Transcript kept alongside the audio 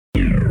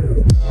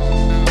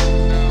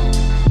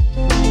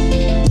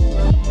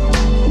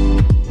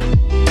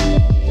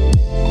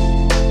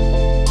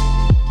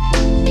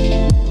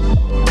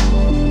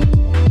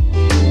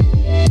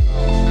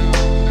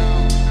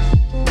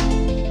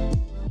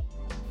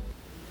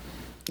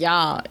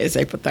Y'all, it's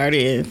April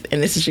 30th,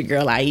 and this is your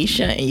girl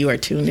Aisha, and you are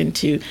tuned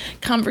into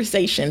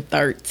Conversation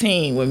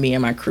 13 with me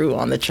and my crew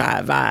on the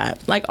Tribe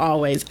Vibe. Like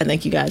always, I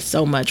thank you guys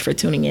so much for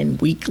tuning in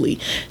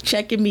weekly,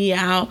 checking me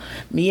out.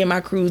 Me and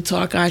my crew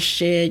talk our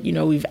shit. You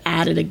know, we've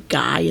added a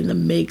guy in the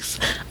mix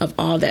of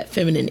all that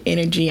feminine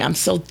energy. I'm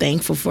so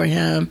thankful for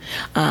him.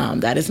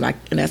 That's one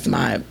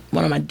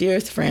of my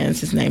dearest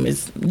friends. His name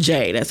is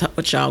Jay. That's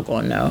what y'all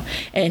gonna know.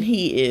 And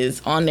he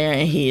is on there,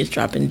 and he is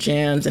dropping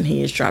gems, and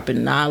he is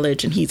dropping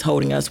knowledge, and he's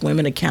holding us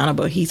women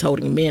accountable. He's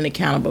holding men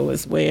accountable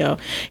as well.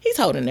 He's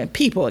holding the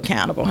people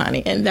accountable,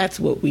 honey, and that's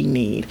what we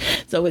need.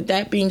 So with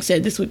that being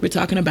said, this week we're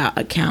talking about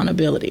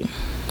accountability.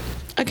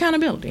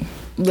 Accountability,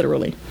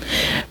 literally,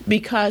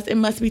 because it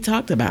must be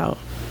talked about.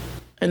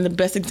 And the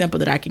best example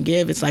that I can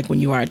give is like when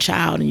you are a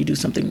child and you do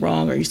something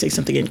wrong or you say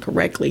something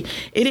incorrectly.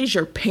 It is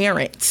your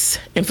parents,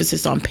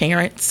 emphasis on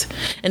parents.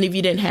 And if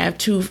you didn't have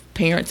two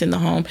parents in the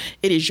home,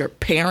 it is your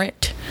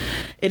parent.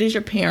 It is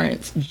your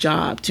parents'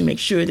 job to make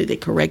sure that they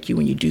correct you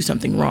when you do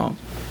something wrong.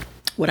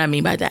 What I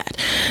mean by that,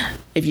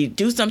 if you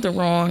do something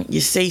wrong, you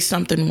say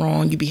something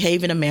wrong, you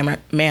behave in a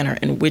manner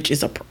in which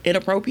is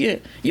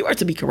inappropriate, you are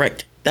to be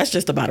corrected. That's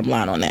just the bottom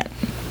line on that.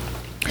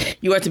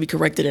 You are to be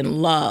corrected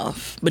in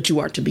love, but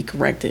you are to be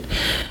corrected,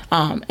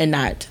 and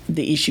not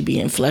the issue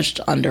being flushed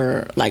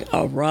under like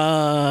a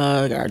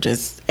rug or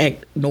just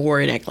ignore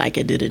it, act like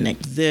it didn't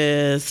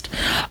exist,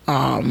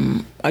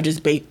 or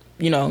just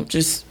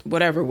just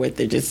whatever with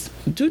it, just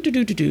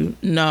do.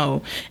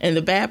 No. And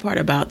the bad part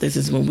about this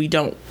is when we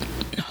don't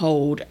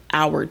hold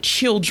our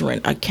children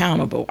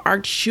accountable,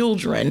 our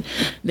children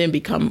then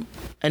become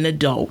an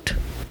adult.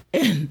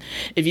 And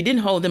if you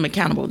didn't hold them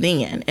accountable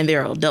then, and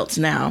they're adults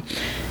now,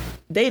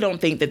 they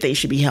don't think that they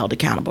should be held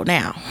accountable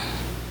now.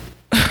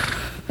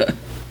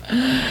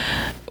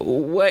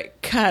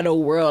 What kind of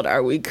world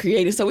are we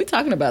creating? So we're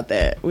talking about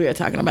that. We are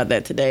talking about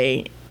that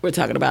today. We're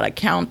talking about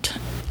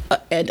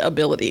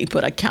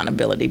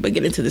accountability, but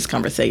get into this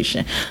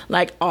conversation.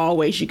 Like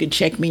always, you can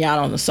check me out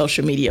on the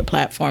social media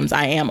platforms.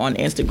 I am on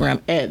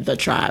Instagram at The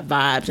Tribe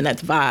Vibes, and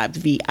that's Vibes,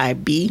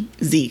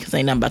 V-I-B-Z, because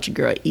ain't nothing about your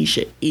girl,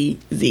 Isha,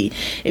 E-Z.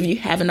 If you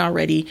haven't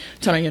already,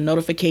 turn on your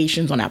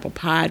notifications on Apple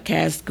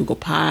Podcasts, Google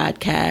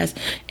Podcasts,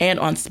 and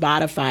on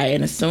Spotify.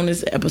 And as soon as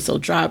the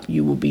episode drop,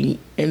 you will be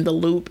in the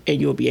loop, and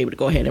you'll be able to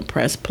go ahead and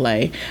press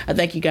play. I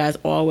thank you guys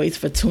always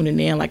for tuning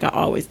in. Like I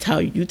always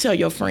tell you, you tell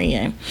your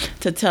friend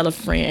to tell a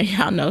friend.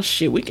 Y'all know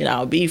shit, we can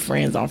all be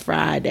friends on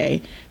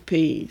Friday.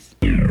 Peace.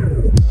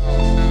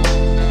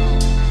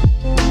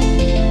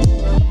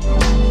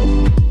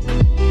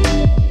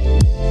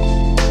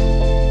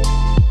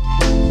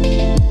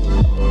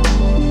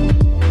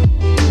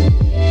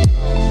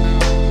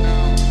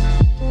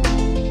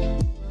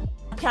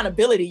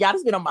 Accountability, y'all,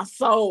 this been on my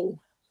soul.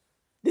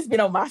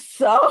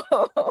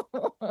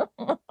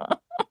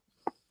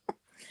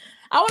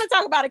 I want to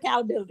talk about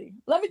accountability.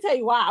 Let me tell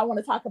you why I want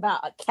to talk about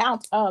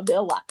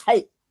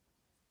accountability.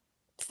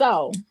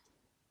 So,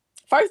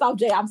 first off,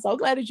 Jay, I'm so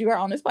glad that you are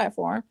on this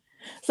platform.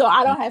 So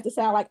I don't have to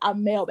sound like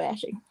I'm male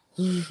bashing.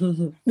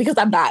 Because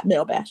I'm not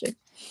male bashing.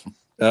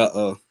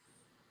 Uh-oh.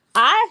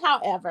 I,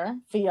 however,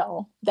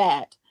 feel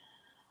that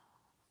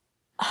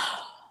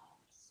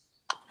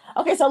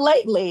so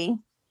lately,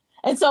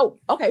 so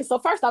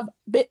first I've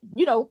been,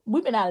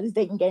 we've been out of this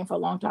dating game for a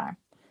long time.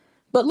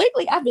 But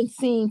lately I've been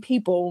seeing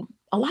people,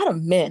 a lot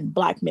of men,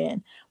 Black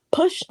men,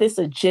 push this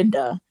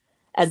agenda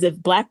as if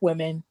Black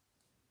women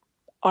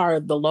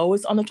are the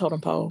lowest on the totem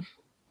pole,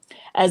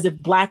 as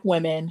if Black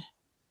women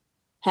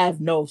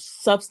have no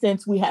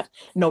substance, we have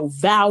no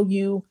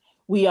value,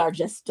 we are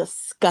just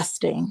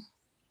disgusting.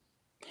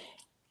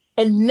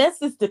 And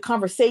this is the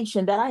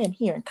conversation that I am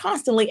hearing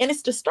constantly, and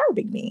it's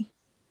disturbing me.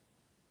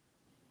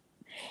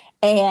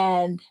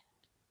 And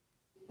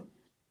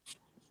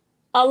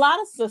a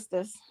lot of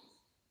sisters,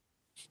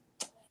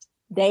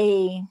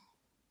 they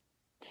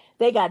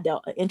got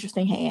dealt an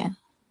interesting hand.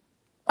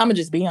 I'm going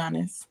to just be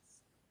honest.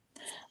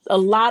 A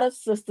lot of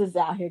sisters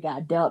out here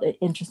got dealt an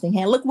interesting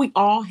hand. Look, we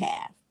all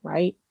have,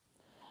 right?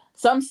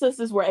 Some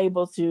sisters were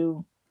able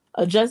to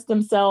adjust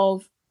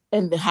themselves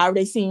and how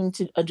they seem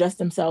to adjust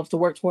themselves to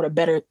work toward a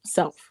better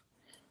self.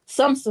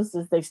 Some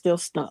sisters, they still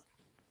stuck.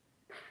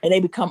 And they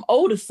become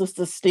older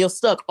sisters, still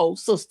stuck old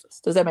sisters.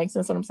 Does that make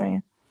sense what I'm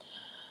saying?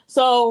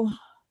 So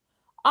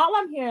all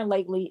I'm hearing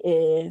lately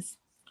is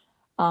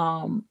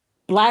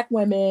Black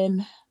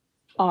women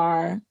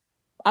are,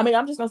 I'm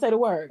just going to say the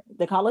word.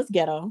 They call us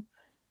ghetto.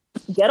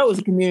 Ghetto is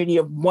a community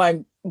of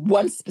one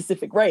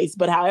specific race.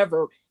 But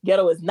however,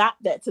 ghetto is not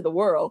that to the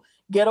world.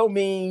 Ghetto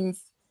means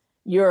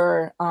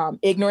you're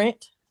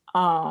ignorant.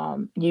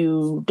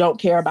 You don't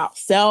care about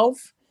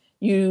self.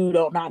 You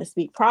don't know how to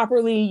speak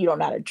properly. You don't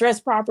know how to dress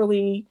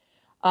properly.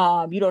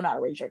 You don't know how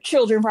to raise your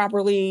children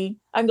properly.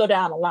 I can go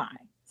down the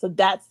line. So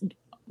that's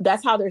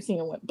how they're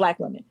seeing Black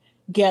women.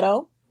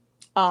 Ghetto.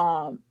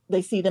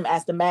 They see them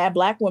as the mad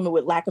Black women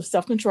with lack of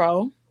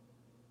self-control.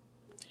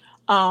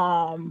 They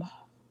call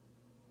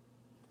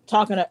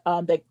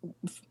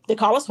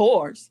us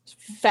whores.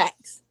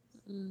 Facts.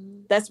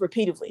 That's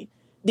repeatedly.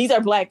 These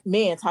are Black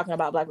men talking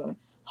about Black women.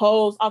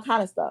 hoes, all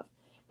kind of stuff.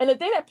 And the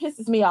thing that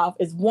pisses me off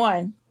is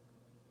one,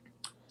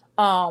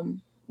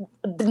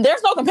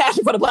 there's no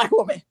compassion for the Black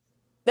woman.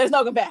 There's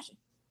no compassion.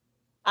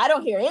 I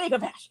don't hear any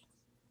compassion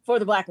for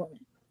the Black woman.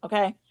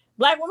 Okay,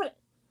 Black woman,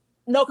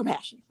 no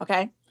compassion.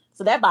 Okay,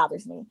 so that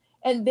bothers me.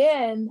 And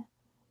then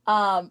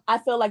I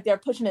feel like they're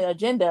pushing an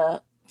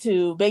agenda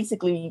to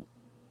basically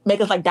make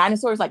us like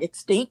dinosaurs, like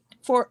extinct.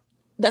 For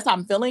that's how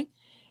I'm feeling,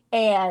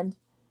 and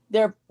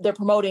they're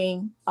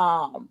promoting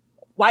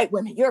white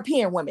women,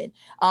 European women.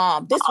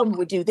 This woman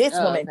would do this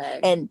woman,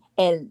 okay.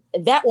 and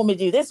that woman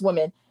do this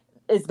woman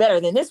is better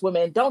than this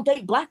woman. Don't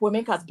date Black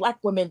women because Black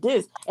women do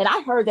this. And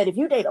I heard that if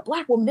you date a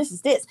Black woman, this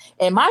is this.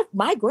 And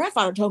my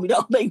grandfather told me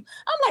don't date.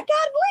 I'm like,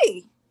 God,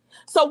 please.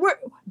 So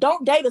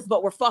don't date us,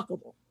 but we're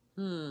fuckable.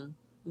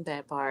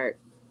 That part.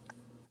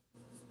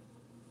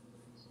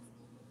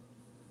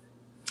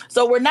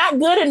 So we're not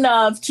good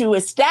enough to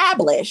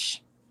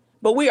establish,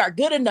 but we are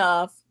good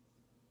enough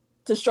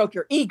to stroke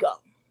your ego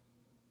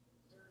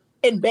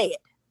in bed.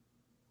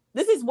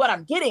 This is what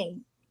I'm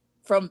getting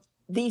from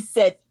these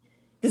said.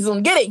 This is what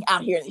I'm getting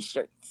out here in these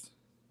streets.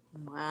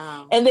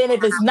 Wow. And then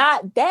if it's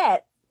not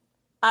that,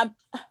 I'm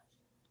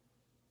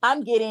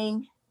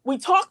getting, we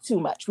talk too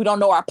much. We don't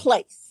know our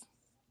place.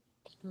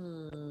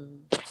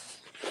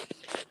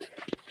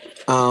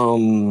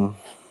 Wow.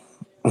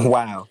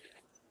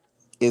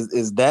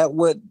 Is that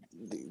what?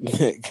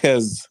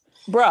 Because,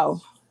 bro,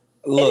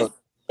 look,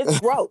 it's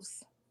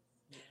gross.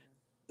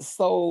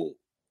 So,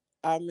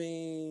 I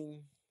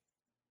mean,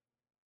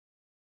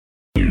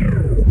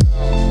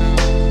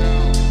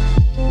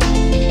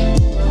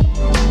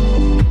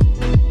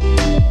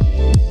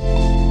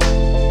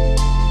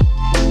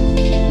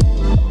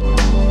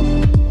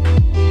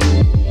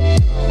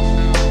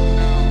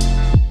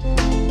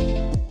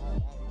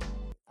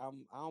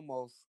 I'm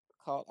almost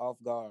caught off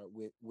guard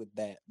with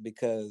that,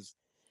 because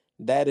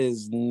that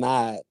is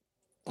not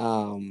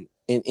in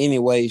any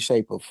way,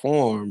 shape, or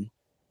form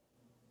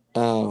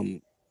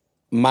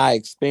my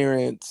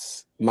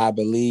experience, my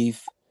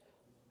belief,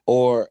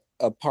 or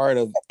a part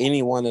of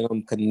anyone that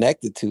I'm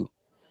connected to.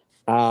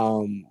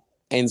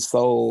 And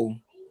so,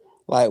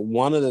 like,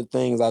 one of the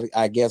things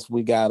I guess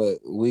we gotta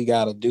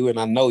do, and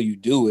I know you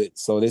do it,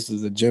 so this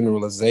is a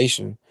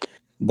generalization,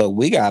 but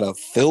we gotta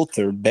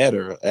filter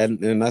better.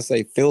 And I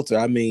say filter,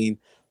 I mean,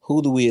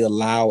 who do we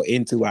allow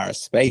into our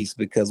space?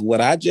 Because what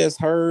I just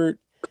heard,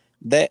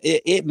 that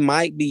it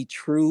might be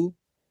true.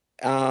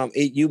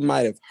 You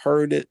might have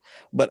heard it,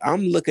 but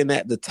I'm looking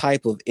at the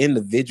type of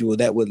individual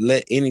that would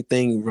let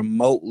anything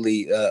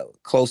remotely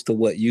close to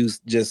what you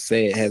just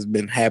said has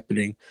been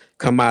happening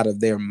come out of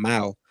their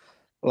mouth.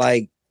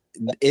 Like,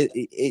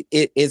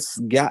 it's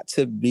got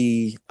to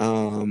be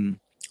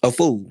a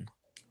fool.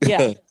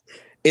 Yeah.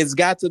 It's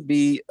got to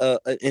be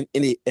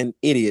an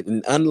idiot,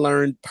 an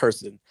unlearned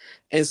person.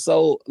 And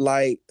so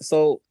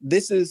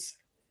this is,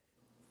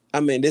 I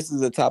mean, this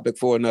is a topic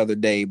for another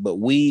day, but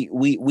we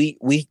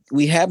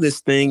have this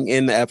thing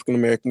in the African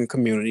American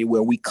community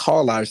where we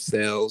call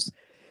ourselves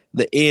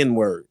the N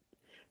word.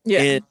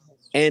 Yeah.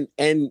 And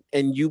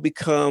you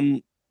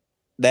become,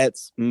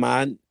 that's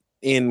my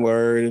N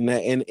word,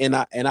 and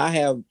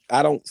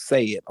I don't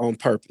say it on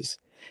purpose.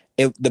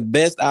 If the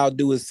best I'll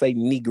do is say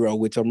Negro,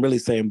 which I'm really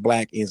saying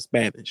black in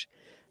Spanish.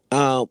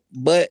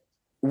 But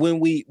when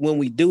we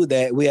do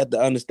that, we have to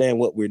understand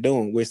what we're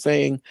doing. We're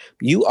saying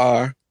you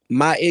are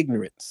my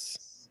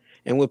ignorance,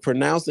 and we're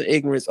pronouncing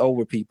ignorance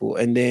over people,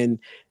 and then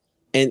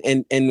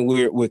and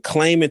we're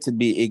claiming to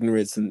be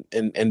ignorance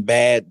and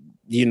bad,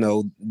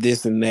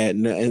 this and that,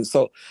 and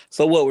so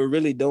what we're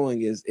really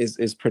doing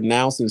is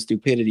pronouncing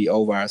stupidity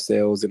over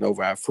ourselves and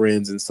over our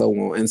friends and so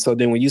on. And so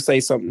then when you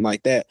say something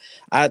like that,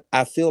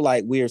 I feel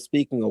like we are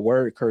speaking a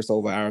word curse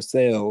over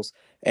ourselves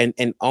and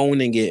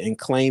owning it and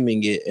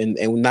claiming it, and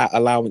not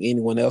allowing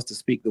anyone else to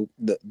speak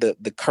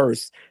the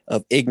curse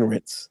of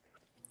ignorance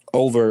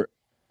over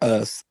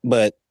us,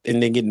 and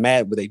then get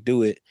mad when they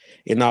do it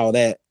and all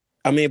that.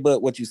 I mean,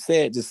 but what you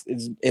said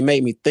it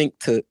made me think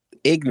to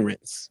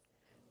ignorance.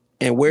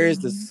 And where is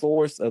the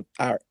source of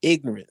our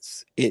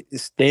ignorance? It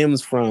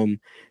stems from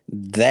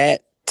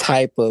that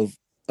type of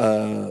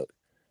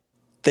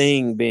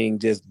thing being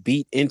just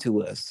beat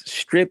into us,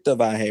 stripped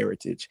of our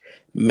heritage,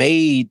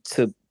 made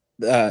to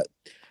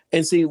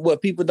and see,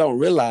 what people don't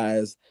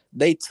realize,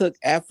 they took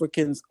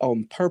Africans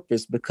on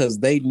purpose because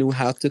they knew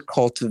how to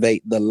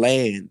cultivate the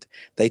land.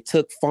 They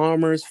took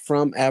farmers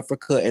from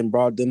Africa and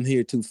brought them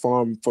here to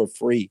farm for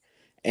free,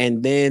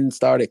 and then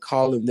started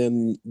calling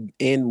them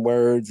N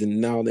words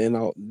and all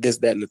this,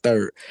 that, and the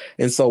third.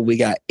 And so we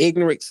got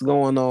ignorance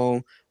going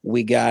on.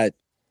 We got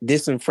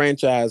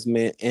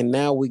disenfranchisement, and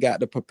now we got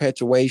the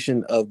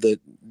perpetuation of the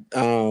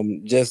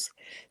just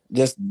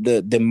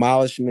the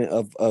demolishment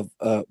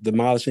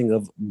demolishing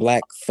of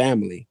Black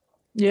family.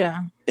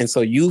 Yeah. And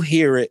so you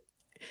hear it,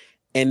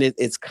 and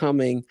it's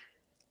coming,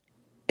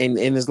 and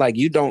it's like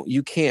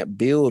you can't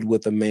build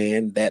with a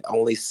man that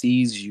only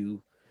sees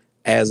you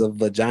as a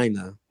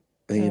vagina,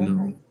 you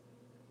know.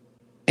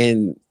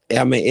 And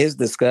I mean, it's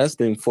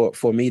disgusting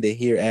for me to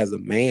hear as a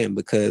man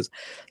because,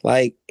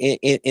 like,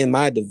 in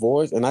my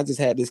divorce, and I just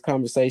had this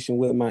conversation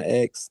with my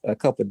ex a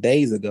couple of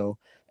days ago,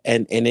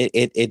 and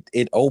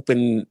it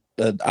opened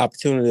the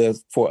opportunity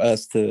for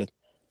us to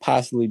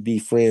possibly be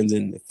friends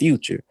in the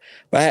future.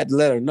 But I had to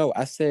let her know.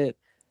 I said,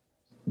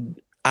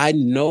 I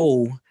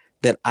know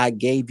that I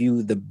gave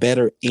you the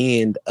better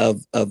end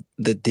of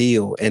the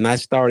deal, and I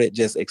started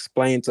just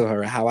explaining to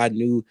her how I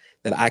knew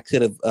that I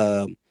could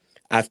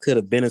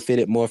have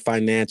benefited more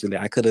financially.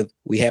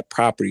 We had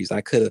properties.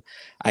 I could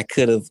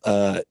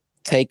have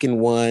taken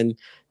one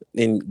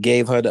and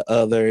gave her the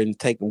other, and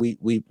taken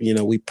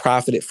we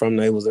profited from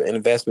it. It was an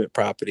investment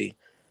property.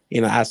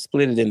 I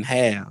split it in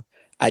half.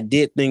 I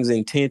did things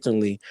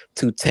intentionally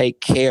to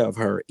take care of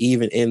her,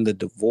 even in the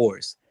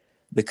divorce,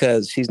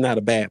 because she's not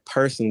a bad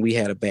person. We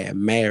had a bad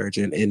marriage,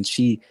 and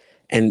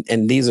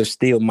these are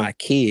still my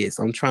kids.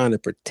 I'm trying to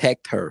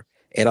protect her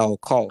at all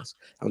costs.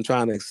 I'm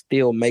trying to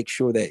still make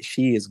sure that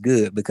she is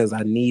good because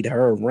I need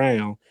her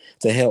around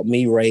to help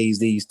me raise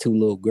these two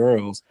little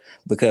girls,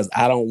 because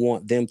I don't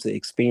want them to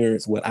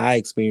experience what I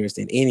experienced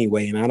in any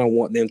way, and I don't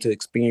want them to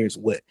experience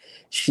what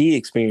she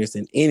experienced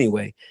in any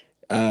way.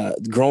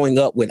 Growing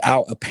up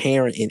without a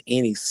parent in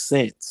any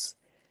sense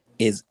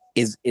is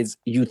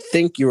you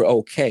think you're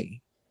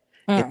okay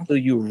until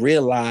you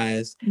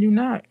realize you're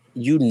not.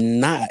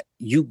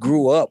 you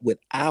grew up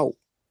without,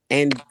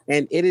 and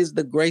it is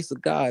the grace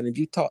of God. If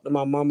you talk to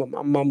my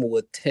mama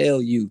will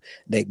tell you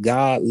that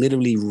God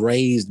literally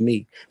raised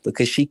me,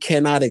 because she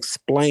cannot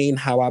explain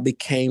how I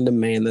became the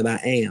man that I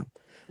am.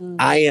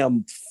 I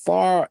am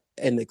far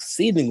and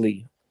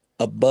exceedingly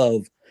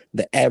above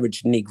the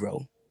average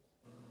Negro,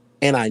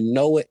 and I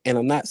know it, and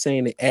I'm not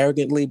saying it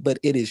arrogantly, but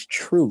it is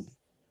true.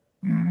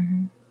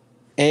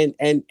 And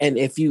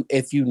if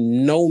you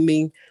know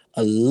me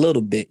a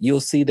little bit,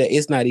 you'll see that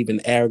it's not even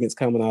arrogance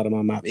coming out of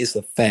my mouth. It's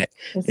a fact.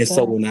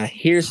 So when I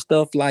hear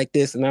stuff like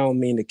this, and I don't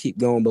mean to keep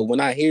going, but when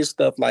I hear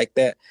stuff like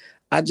that,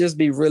 I just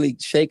be really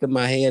shaking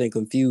my head and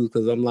confused,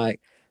 because I'm like,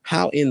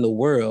 how in the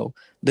world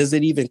does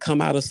it even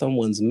come out of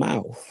someone's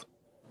mouth?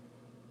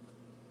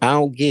 I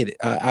don't get it.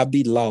 I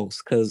be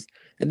lost, because,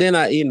 and then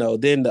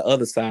then the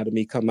other side of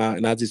me come out,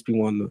 and I just be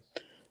wanting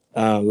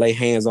to lay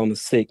hands on the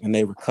sick and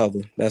they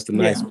recover. That's the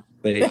nice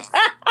way.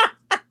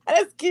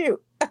 That's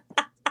cute.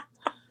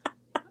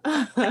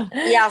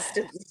 Y'all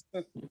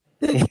stupid.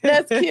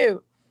 That's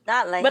cute.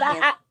 Not like But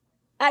him.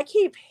 I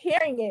keep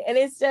hearing it, and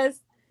it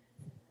just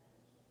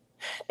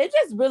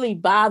really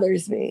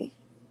bothers me.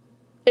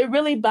 It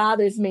really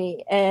bothers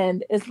me.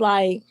 And it's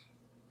like,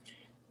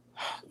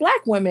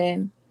 Black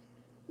women,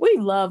 we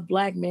love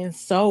Black men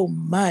so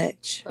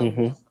much.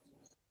 Mm-hmm.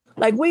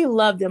 Like, we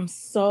love them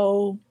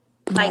so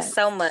much. Like,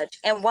 so much.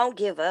 And won't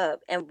give up.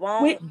 And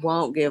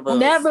won't give up.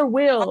 Never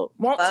will.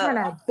 Won't turn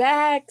our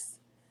backs.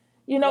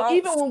 Even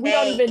when we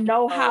don't even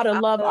know how to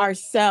love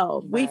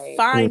ourselves, we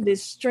find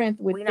this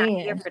strength within. We're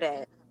not here for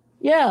that.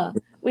 Yeah.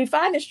 We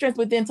find the strength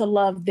within to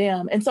love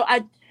them. And so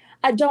I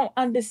don't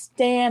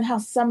understand how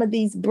some of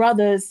these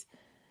brothers,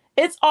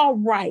 it's all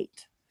right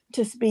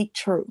to speak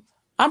truth.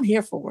 I'm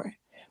here for it.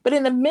 But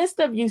in the midst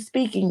of you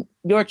speaking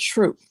your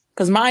truth,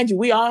 because mind you,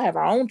 we all have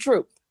our own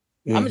truth.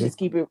 I'm going to just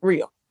keep it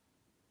real.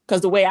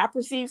 Because the way I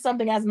perceive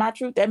something as my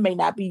truth, that may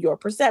not be your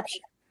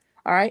perception.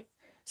 All right?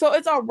 So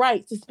it's all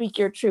right to speak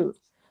your truth.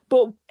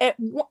 But at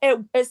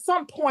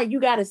some point, you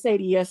got to say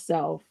to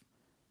yourself,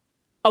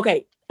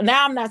 okay,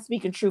 now I'm not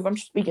speaking truth. I'm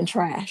speaking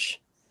trash.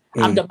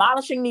 I'm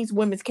demolishing these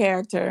women's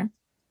character.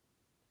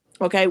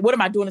 Okay, what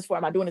am I doing this for?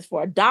 Am I doing this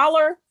for $1?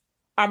 Or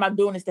am I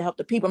doing this to help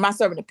the people? Am I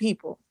serving the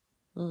people?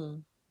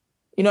 You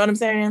know what I'm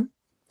saying?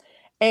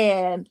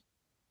 And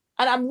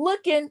I'm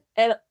looking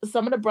at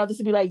some of the brothers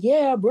to be like,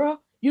 yeah, bro,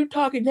 you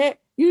talking that.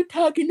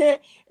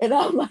 And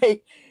I'm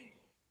like,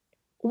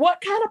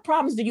 what kind of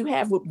problems do you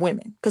have with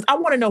women? Because I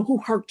want to know who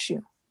hurt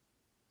you.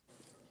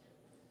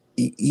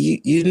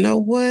 You know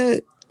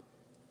what?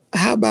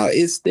 How about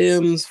it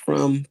stems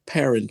from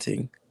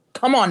parenting?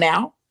 Come on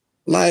now.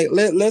 Like,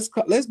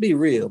 let's be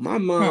real. My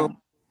mom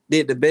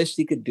did the best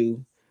she could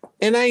do,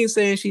 and I ain't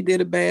saying she did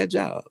a bad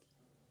job.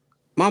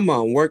 My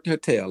mom worked her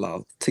tail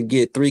off to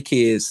get 3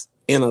 kids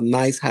in a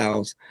nice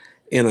house,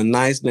 in a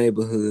nice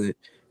neighborhood,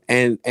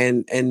 and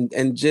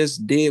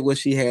just did what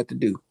she had to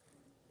do.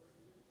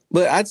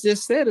 But I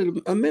just said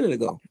it a minute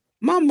ago.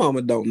 My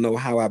mama don't know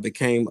how I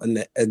became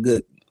a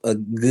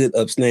good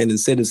upstanding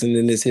citizen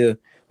in this here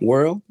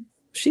world.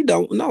 She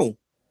don't know.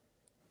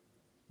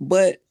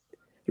 But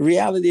the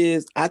reality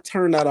is, I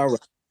turned out all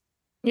right.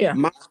 Yeah.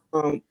 My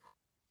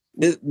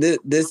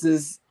this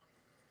is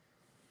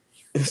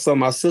so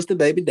my sister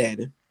baby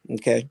daddy.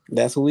 Okay,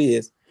 that's who he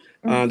is.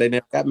 They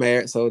never got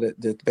married, so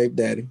the baby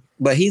daddy.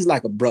 But he's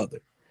like a brother.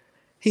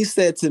 He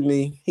said to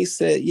me,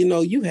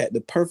 you had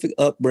the perfect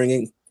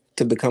upbringing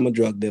to become a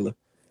drug dealer.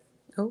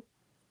 Oh.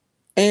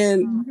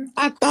 And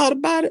I thought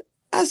about it.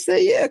 I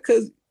said, yeah,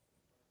 because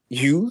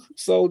you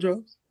sold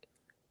drugs.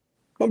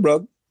 My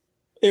brother.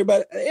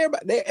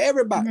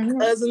 Everybody,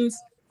 cousins,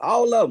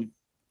 all of them.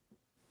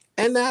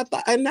 And I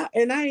thought, and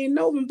I ain't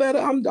know better.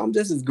 I'm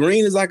just as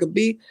green as I could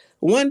be.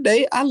 One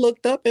day I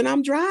looked up and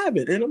I'm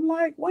driving, and I'm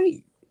like,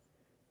 wait.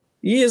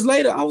 Years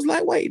later, I was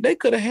like, wait, they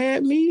could have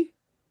had me.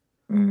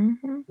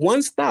 Mm-hmm.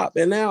 One stop,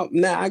 and now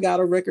I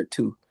got a record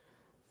too.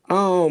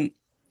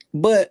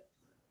 But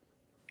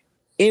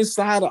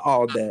inside of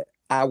all that,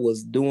 I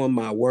was doing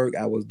my work.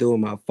 I was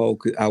doing my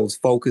focus. I was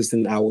focused,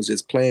 and I was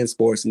just playing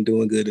sports and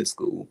doing good at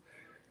school.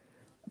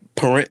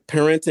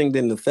 Parenting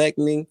didn't affect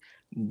me,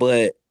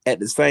 but at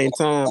the same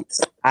time,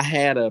 I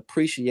had an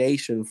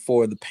appreciation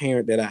for the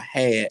parent that I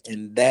had,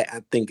 and that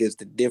I think is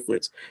the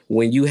difference.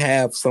 When you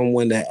have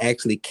someone that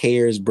actually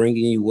cares,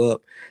 bringing you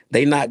up,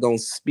 they're not gonna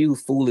spew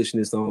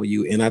foolishness on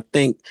you. And I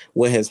think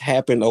what has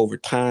happened over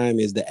time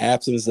is the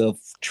absence of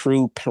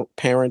true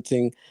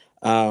parenting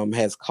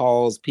has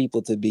caused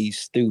people to be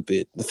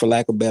stupid, for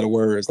lack of better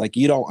words. Like,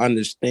 you don't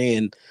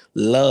understand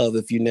love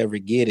if you never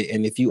get it,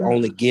 and if you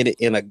only get it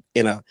in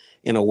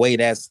a way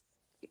that's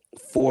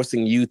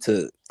forcing you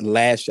to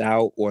lash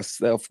out or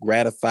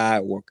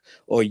self-gratify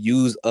or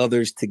use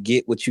others to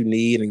get what you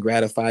need and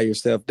gratify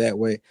yourself that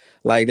way.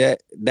 Like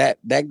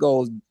that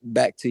goes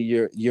back to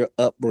your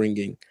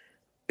upbringing,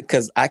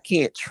 because I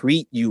can't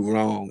treat you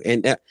wrong.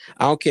 And I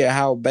don't care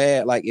how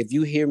bad, like, if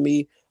you hear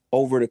me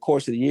over the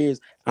course of the years,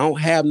 I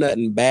don't have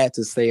nothing bad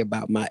to say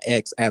about my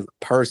ex as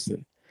a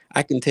person.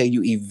 I can tell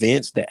you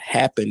events that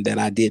happened that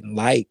I didn't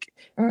like,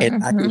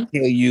 and I can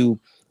tell you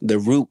the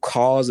root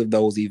cause of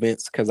those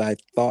events because I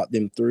thought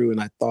them through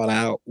and I thought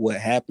out what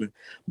happened.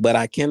 But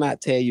I cannot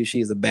tell you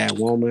she's a bad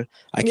woman.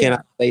 I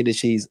cannot say that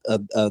she's a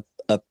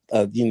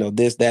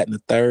this, that, and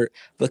the third,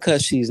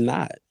 because she's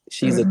not.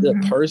 She's a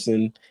good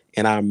person,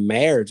 and our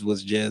marriage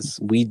was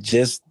we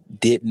just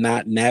did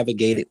not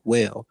navigate it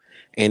well,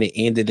 and it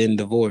ended in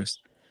divorce.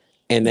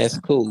 And that's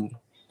cool,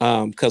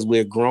 because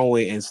we're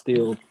growing and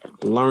still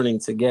learning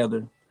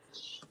together.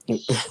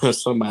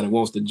 Somebody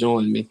wants to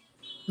join me.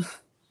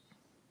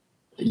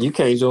 You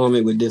can't join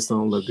me with this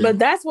song, look. But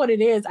that's what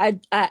it is.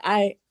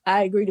 I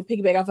agree, to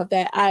piggyback off of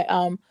that.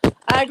 I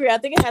agree. I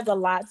think it has a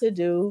lot to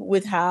do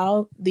with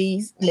how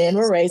these men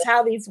were raised,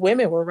 how these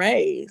women were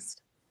raised.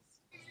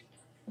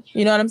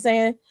 You know what I'm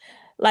saying?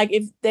 Like,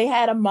 if they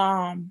had a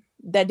mom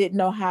that didn't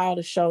know how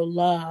to show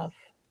love,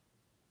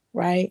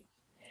 right?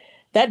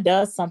 That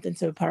does something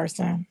to a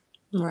person.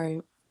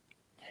 Right.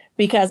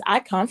 Because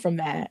I come from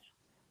that.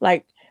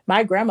 Like,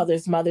 my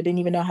grandmother's mother didn't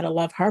even know how to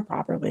love her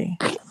properly.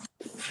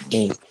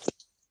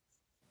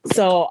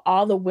 So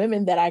all the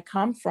women that I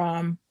come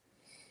from,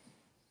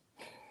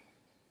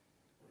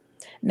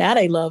 now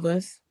they love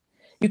us.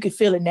 You can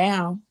feel it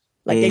now.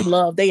 Like,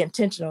 they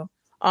intentional.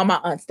 All my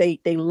aunts, they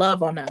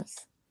love on us.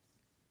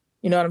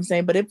 You know what I'm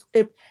saying? But it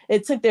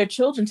took their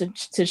children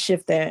to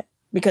shift that,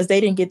 because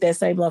they didn't get that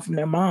same love from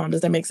their mom.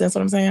 Does that make sense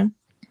what I'm saying?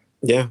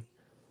 Yeah.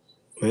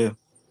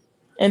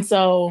 And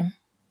so,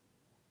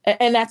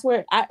 and that's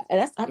where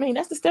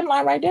that's the stem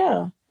line right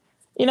there.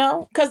 You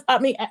know, because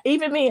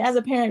even me as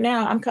a parent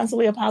now, I'm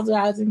constantly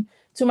apologizing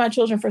to my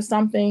children for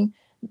something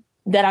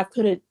that I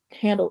could have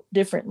handled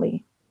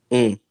differently.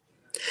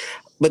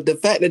 But the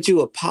fact that you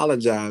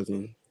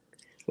apologizing,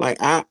 like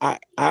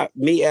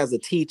me as a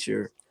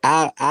teacher,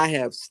 I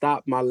have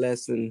stopped my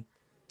lesson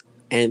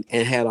and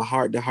had a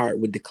heart-to-heart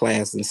with the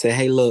class and said,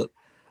 hey, look,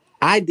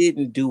 I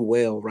didn't do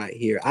well right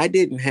here. I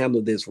didn't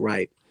handle this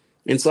right.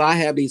 And so I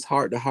have these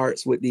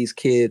heart-to-hearts with these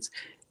kids,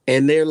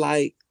 and they're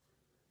like,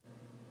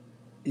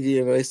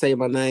 they say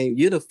my name.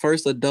 You're the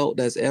first adult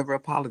that's ever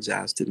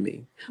apologized to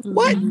me.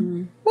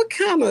 Mm-hmm. What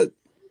kind of?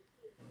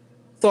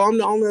 So I'm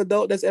the only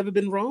adult that's ever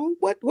been wrong?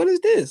 What is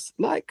this?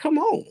 Like, come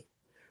on.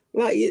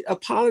 Like,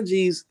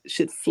 apologies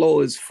should flow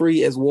as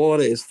free as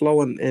water is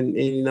flowing,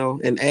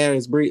 and air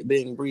is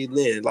being breathed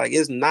in. Like,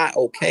 it's not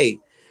okay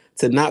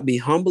to not be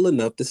humble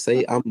enough to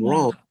say I'm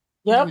wrong.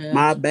 Yep.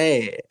 My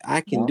bad. I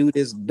can do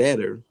this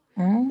better.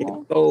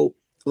 And so,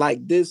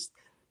 like, this,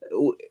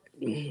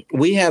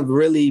 we have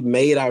really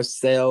made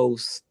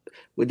ourselves,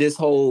 with this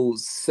whole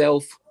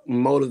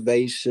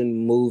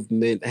self-motivation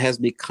movement, has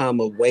become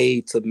a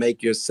way to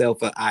make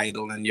yourself an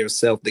idol and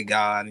yourself the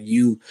God. And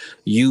you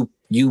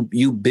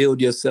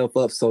build yourself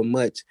up so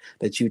much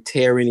that you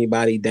tear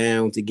anybody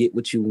down to get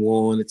what you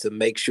want and to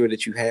make sure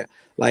that you have.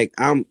 Like,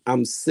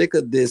 I'm sick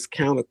of this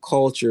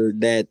counterculture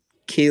that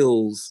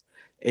kills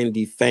and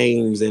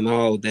defames and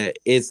all that.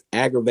 It's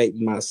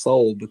aggravating my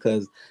soul,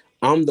 because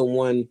I'm the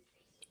one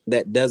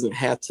that doesn't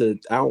have to.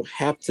 I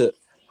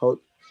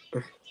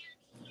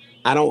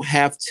don't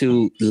have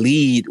to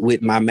lead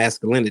with my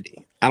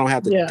masculinity. I don't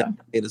have to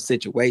dominate a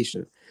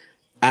situation.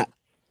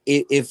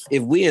 If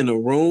we in a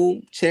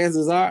room,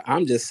 chances are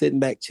I'm just sitting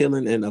back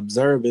chilling and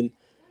observing,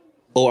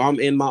 or I'm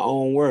in my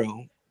own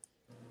world.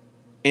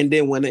 And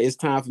then when it's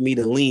time for me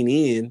to lean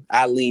in,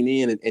 I lean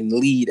in and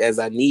lead as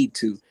I need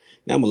to.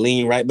 And I'm gonna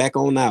lean right back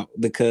on out,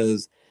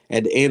 because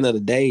at the end of the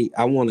day,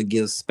 I want to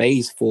give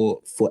space for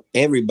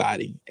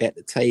everybody at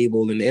the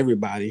table and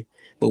everybody.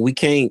 But we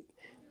can't.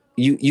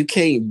 You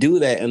can't do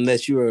that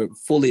unless you're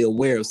fully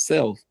aware of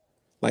self.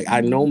 Like,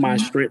 I know my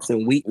strengths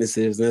and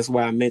weaknesses. And that's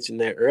why I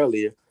mentioned that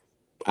earlier.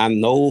 I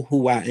know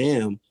who I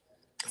am,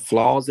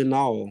 flaws and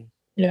all.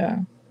 Yeah.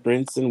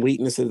 Strengths and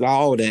weaknesses,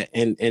 all that.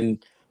 And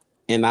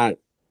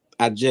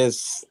I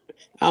just,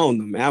 I don't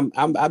know, man.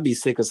 I be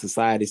sick of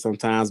society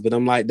sometimes, but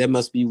I'm like, that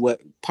must be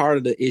what part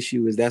of the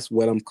issue is. That's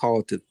what I'm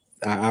called to.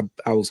 I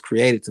was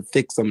created to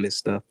fix some of this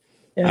stuff.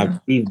 Yeah. I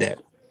believe that.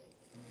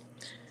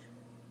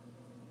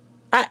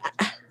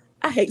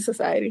 I hate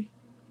society.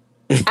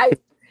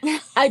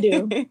 I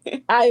do.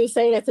 I was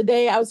saying that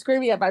today. I was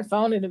screaming at my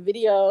phone in a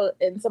video,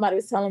 and somebody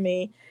was telling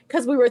me,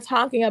 because we were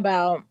talking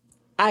about,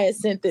 I had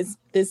sent this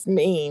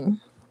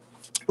meme,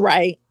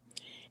 right?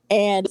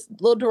 And it's a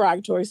little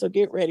derogatory, so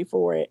get ready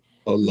for it.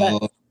 Oh,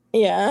 Lord.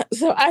 Yeah,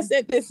 so I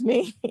sent this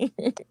meme.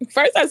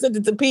 First, I sent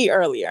it to P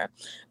earlier,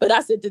 but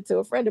I sent it to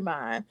a friend of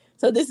mine.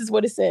 So this is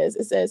what it says.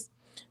 It says,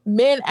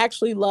 men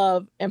actually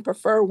love and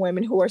prefer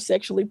women who are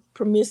sexually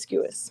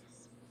promiscuous,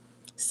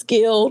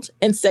 skilled,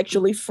 and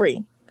sexually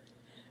free.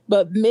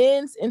 But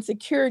men's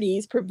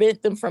insecurities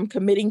prevent them from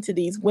committing to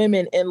these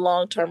women in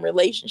long-term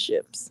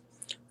relationships.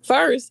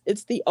 First,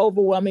 it's the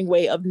overwhelming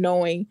way of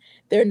knowing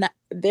they're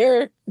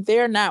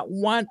not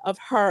one of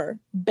her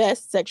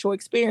best sexual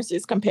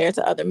experiences compared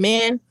to other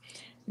men.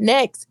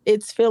 Next,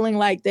 it's feeling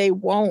like they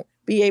won't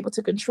be able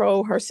to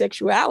control her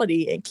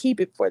sexuality and keep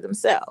it for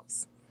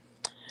themselves.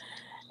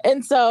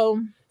 And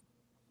so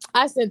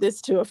I sent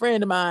this to a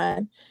friend of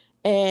mine,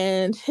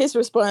 and his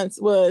response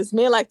was,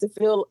 men like to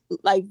feel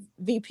like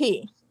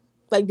VP,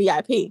 like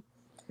VIP.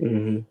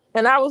 Mm-hmm.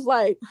 And I was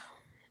like,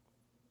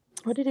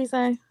 what did he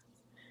say?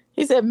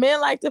 He said, men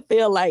like to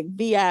feel like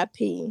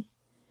VIP.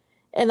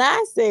 And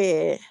I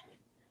said,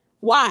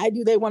 why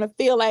do they want to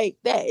feel like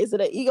that? Is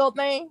it an ego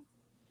thing?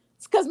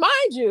 It's because, mind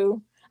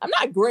you, I'm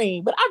not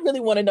green, but I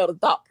really want to know the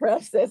thought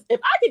process. If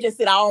I could just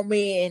sit all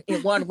men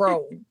in one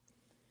room,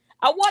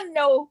 I want to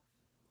know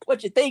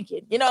what you're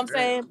thinking. You know what I'm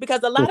saying?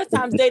 Because a lot of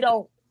times they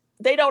don't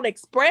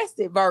express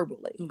it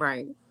verbally.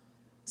 Right.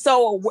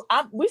 So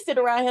we sit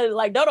around here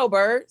like dodo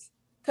birds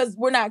because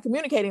we're not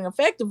communicating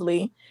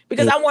effectively,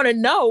 because I want to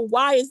know,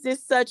 why is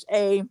this such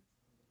a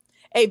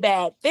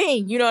bad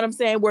thing? You know what I'm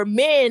saying? Where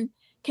men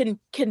can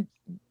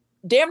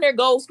damn near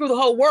go through the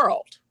whole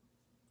world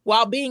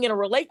while being in a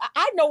relationship.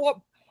 I know what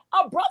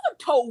a brother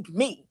told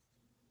me,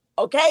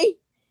 okay,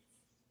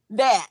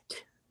 that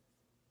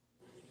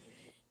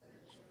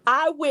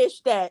I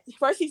wish that,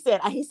 first he said,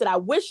 I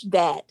wish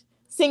that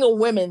single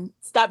women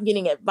stop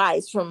getting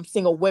advice from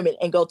single women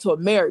and go to a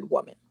married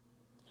woman.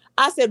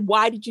 I said,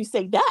 why did you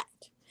say that?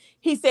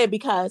 He said,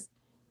 because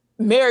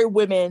married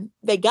women,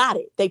 they got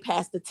it. They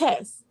passed the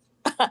test.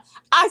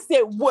 I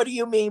said, what do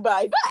you mean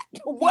by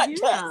that? What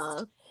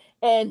test?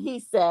 And he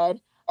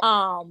said,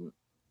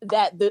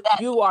 that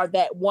you are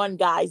that one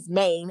guy's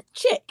main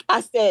chick.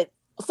 I said,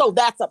 so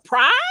that's a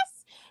prize?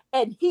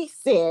 And he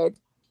said,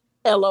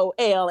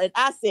 LOL. And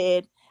I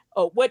said,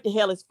 oh, what the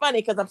hell is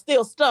funny? Because I'm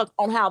still stuck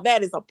on how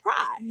that is a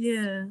prize.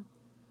 Yeah.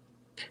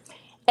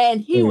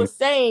 And he was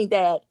saying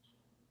that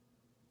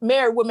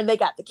married women, they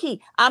got the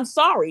key. I'm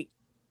sorry.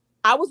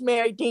 I was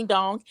married, ding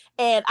dong,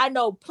 and I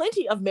know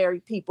plenty of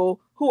married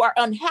people who are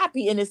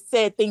unhappy in this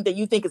said thing that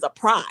you think is a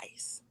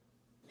prize.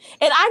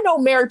 And I know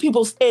married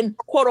people in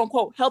quote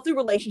unquote healthy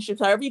relationships,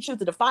 however you choose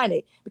to define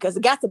it, because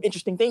it got some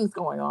interesting things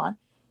going on.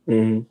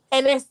 Mm-hmm.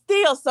 And there's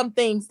still some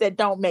things that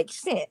don't make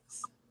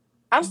sense.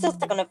 I'm still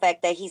stuck on the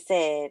fact that he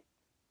said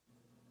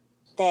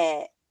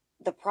that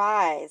the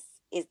prize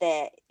is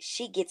that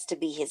she gets to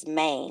be his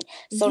main.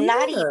 So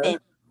not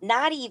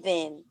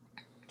even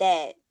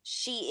that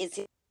she is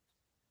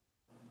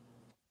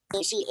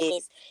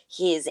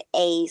his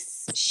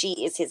ace,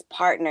 she is his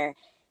partner.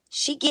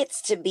 She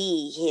gets to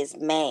be his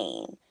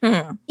main.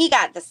 Mm-hmm. He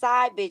got the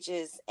side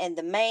bitches and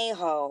the main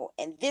hoe,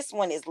 and this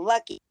one is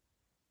lucky.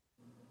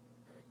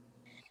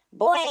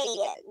 Boy,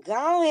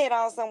 go ahead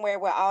on somewhere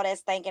with all that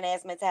stinking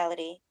ass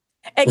mentality.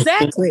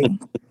 Exactly.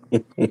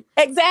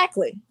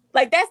 Exactly.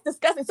 Like, that's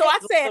disgusting. So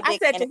I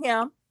said to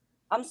him,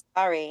 I'm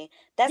sorry.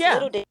 That's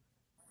little.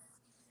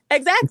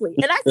 Exactly.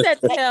 And I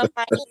said to him,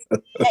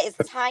 that is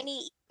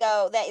tiny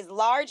ego, that is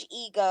large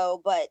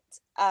ego, but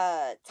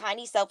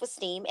tiny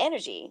self-esteem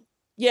energy.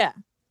 Yeah.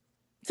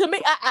 To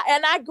me,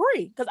 I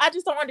agree, because I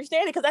just don't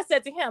understand it. Because I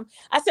said to him,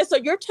 so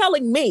you're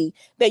telling me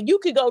that you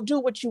could go do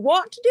what you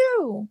want to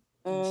do?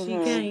 Mm-hmm. She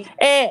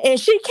can't. And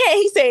she can't.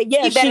 He said,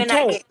 yeah, she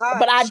can't.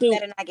 But I do.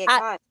 Better not get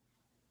caught.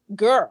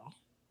 Girl.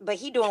 But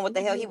he doing what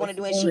the hell he want to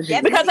do. And she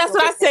because that's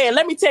what I said.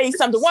 Let me tell you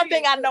something. One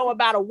thing I know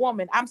about a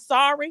woman, I'm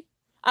sorry,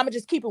 I'm going to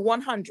just keep it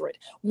 100.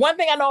 One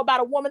thing I know about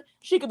a woman,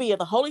 she could be at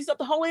the holiest of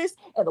the holiest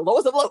and the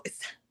lowest of the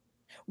lowest.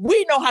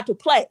 We know how to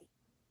play.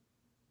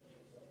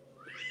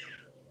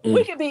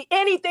 We can be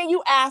anything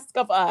you ask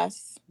of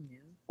us.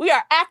 We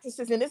are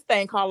actresses in this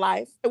thing called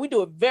life, and we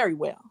do it very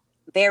well.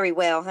 Very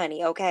well,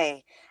 honey.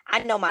 Okay.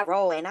 I know my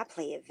role, and I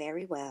play it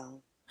very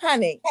well.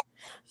 Honey.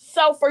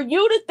 So for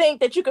you to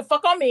think that you can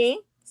fuck on me,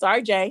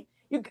 sorry, Jay,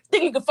 you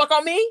think you can fuck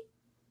on me?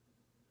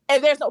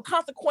 And there's no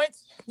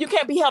consequence. You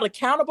can't be held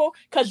accountable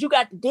because you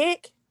got the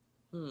dick.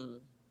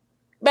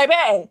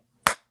 Baby.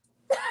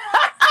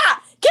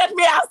 Catch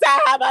me outside.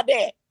 How about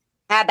that?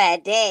 How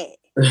about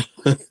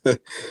that?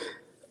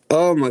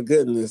 Oh my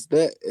goodness.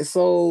 That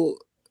so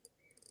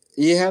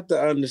you have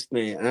to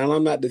understand, and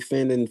I'm not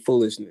defending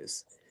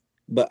foolishness,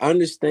 but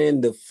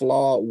understand the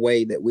flawed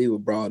way that we were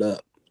brought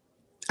up.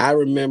 I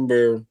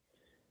remember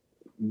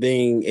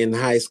being in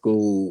high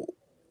school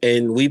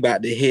and we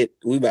about to hit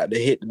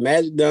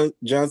the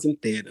Johnson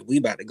Theater. We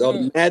about to go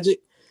to Magic,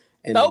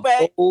 and So the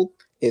bad. goal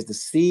is to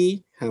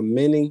see how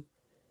many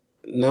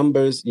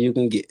numbers you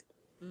can get.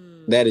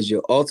 That is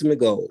your ultimate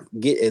goal.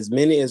 Get as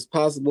many as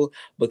possible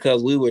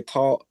because we were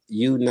taught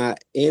you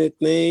not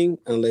anything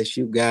unless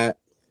you got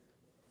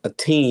a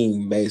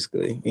team,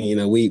 basically. You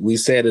know, we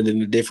said it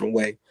in a different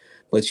way.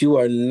 But you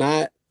are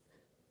not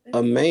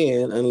a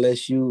man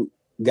unless you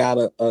got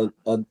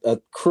a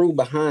crew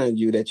behind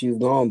you that you've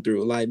gone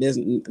through. Like this,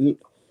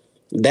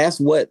 that's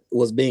what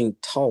was being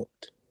taught.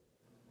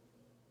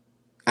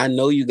 I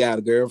know you got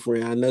a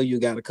girlfriend. I know you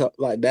got a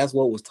couple. Like that's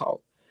what was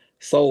taught.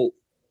 So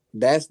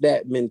that's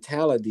that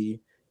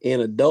mentality in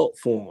adult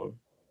form,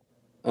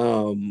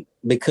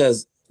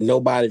 because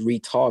nobody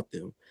retaught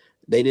them.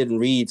 They didn't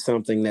read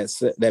something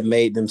that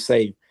made them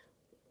say,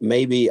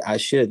 maybe I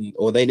shouldn't,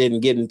 or they didn't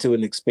get into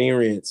an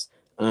experience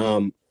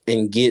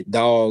and get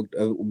dogged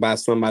by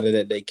somebody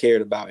that they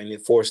cared about, and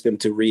it forced them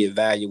to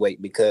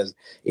reevaluate. Because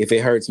if it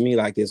hurts me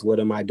like this,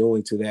 what am I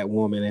doing to that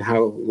woman, and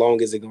how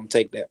long is it going to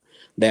take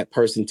that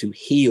person to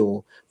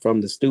heal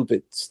from the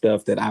stupid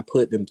stuff that I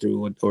put them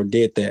through, or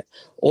did that,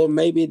 or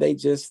maybe they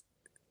just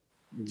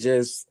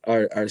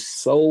are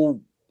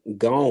so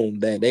gone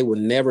that they will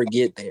never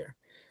get there,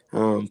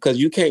 because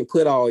you can't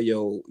put all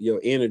your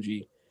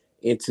energy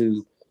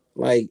into,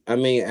 like, I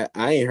mean,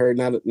 I ain't heard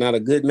not a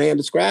good man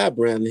described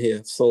around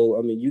here. So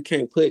I mean,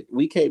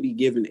 we can't be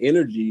giving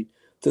energy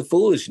to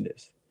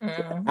foolishness.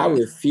 I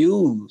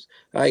refuse.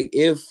 Like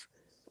if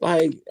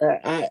like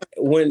I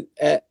when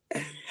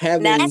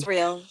having That's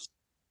real.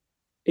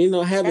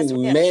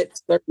 having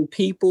met certain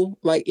people,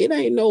 like it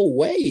ain't no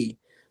way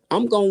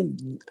I'm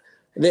going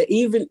that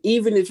even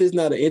if it's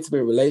not an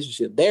intimate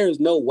relationship, there is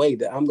no way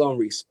that I'm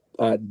going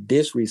to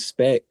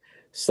disrespect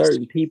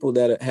certain people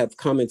that have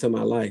come into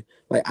my life.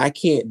 Like I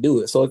can't do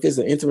it. So if it's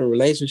an intimate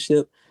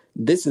relationship,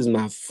 this is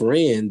my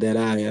friend that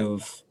I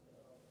have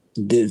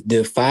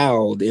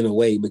defiled in a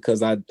way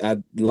because I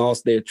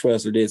lost their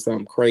trust or did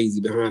something crazy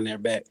behind their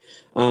back.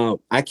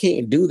 I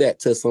can't do that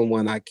to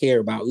someone I care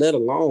about, let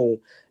alone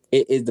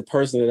it is the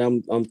person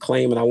that I'm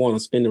claiming I want to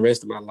spend the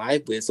rest of my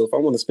life with. So if I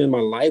want to spend my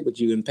life with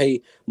you and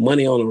pay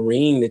money on a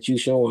ring that you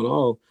showing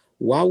off,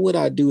 why would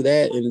I do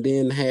that and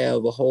then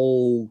have a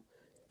whole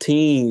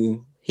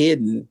team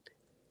hidden?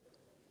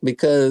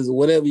 Because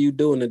whatever you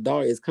do in the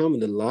dark is coming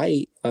to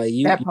light.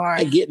 You're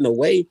not getting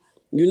away.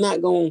 You're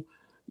not going.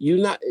 You're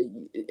not.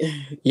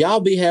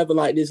 Y'all be having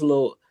like this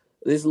little.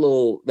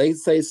 They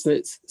say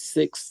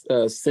six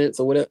sense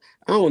or whatever.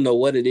 I don't know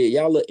what it is.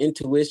 Y'all look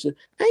intuition.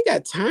 I ain't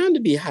got time to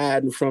be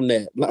hiding from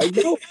that. Like,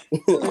 no.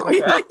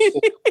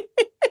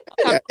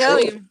 I'll tell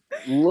you.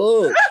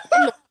 Look,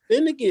 I'm not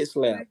finna get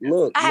slapped.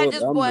 Look, I had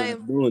this I'm boy.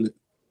 not doing it.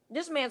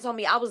 This man told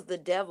me I was the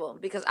devil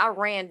because I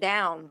ran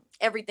down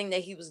everything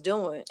that he was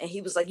doing. And he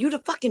was like, "You the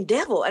fucking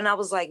devil." And I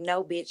was like,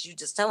 "No, bitch, you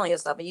just telling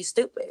yourself and you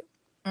stupid."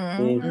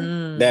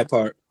 That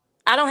part.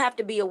 I don't have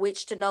to be a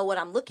witch to know what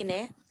I'm looking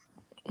at.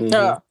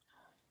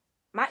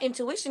 My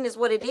intuition is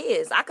what it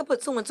is. I could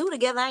put two and two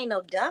together. I ain't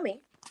no dummy.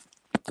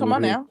 Come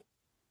on now.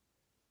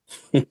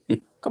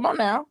 Come on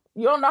now.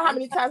 You don't know how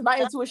many times my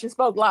intuition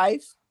spoke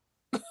life.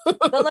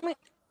 But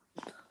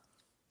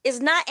it's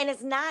not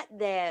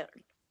that.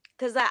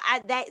 Because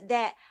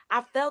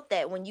I felt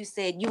that when you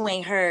said you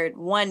ain't heard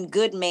one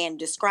good man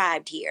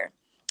described here.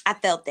 I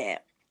felt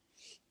that.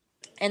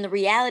 And the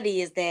reality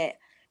is that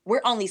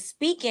we're only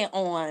speaking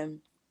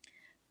on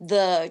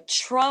the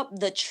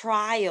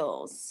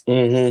trials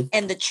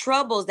and the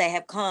troubles that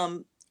have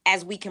come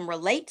as we can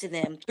relate to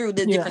them through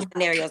the different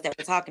scenarios that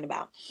we're talking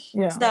about.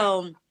 Yeah.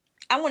 So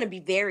I want to be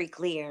very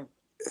clear.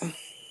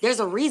 There's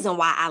a reason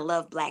why I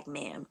love black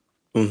men.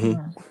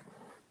 Because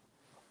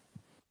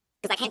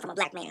I came from a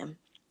black man.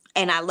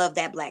 And I love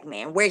that black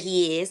man where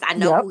he is. I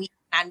know who he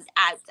is.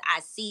 I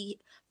see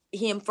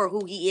him for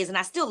who he is, and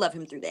I still love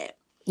him through that.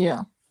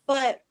 Yeah.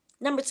 But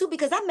number two,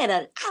 because I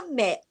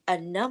met a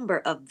number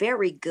of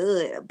very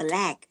good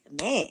black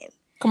men.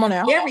 Come on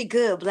now. Very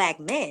good black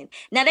men.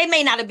 Now they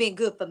may not have been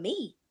good for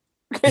me.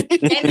 they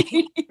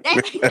may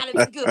not have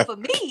been good for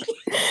me.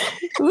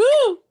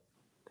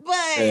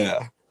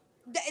 But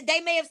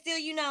they may have still,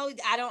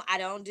 I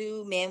don't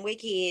do men with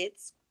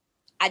kids.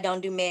 I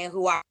don't do men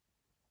who are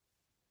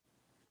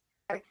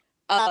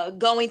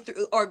going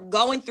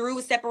through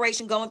a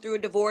separation, going through a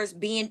divorce,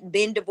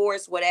 been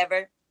divorced,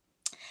 whatever.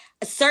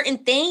 Certain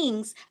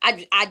things,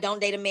 I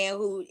don't date a man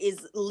who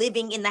is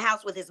living in the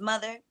house with his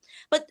mother.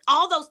 But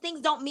all those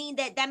things don't mean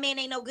that man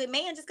ain't no good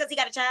man just because he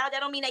got a child. That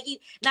don't mean that he's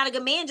not a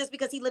good man just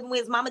because he's living with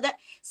his mama.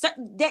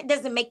 That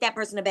doesn't make that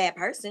person a bad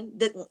person.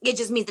 It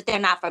just means that they're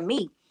not for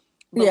me.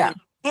 But when I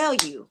tell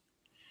you,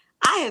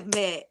 I have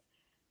met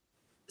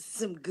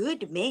some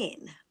good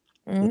men.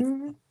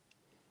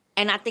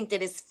 And I think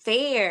that it's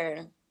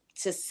fair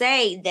to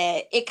say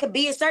that it could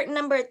be a certain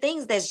number of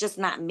things that's just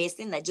not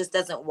missing, that just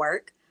doesn't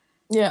work.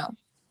 Yeah.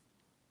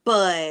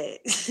 But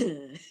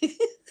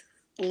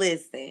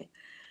listen,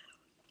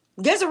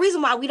 there's a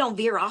reason why we don't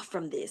veer off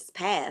from this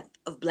path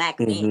of Black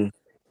men.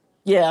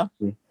 Yeah.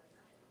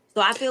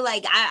 So I feel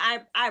like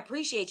I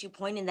appreciate you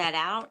pointing that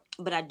out,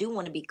 but I do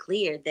want to be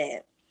clear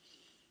that,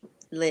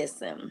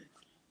 listen,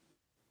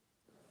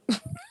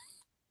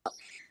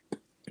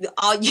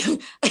 I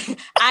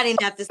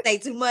didn't have to say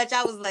too much.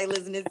 I was like,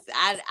 listen,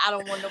 I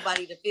don't want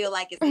nobody to feel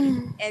like it's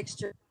anything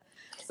extra.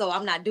 So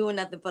I'm not doing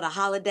nothing for the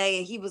holiday.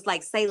 And he was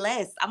like, say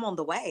less. I'm on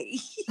the way.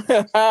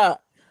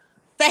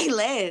 Say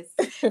less.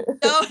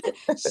 So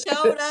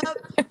showed up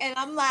and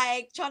I'm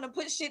like trying to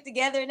put shit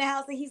together in the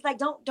house. And he's like,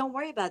 don't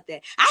worry about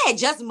that. I had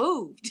just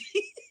moved.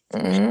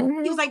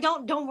 He was like,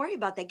 don't worry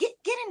about that. Get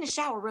in the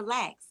shower,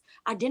 relax.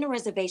 Our dinner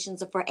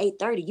reservations are for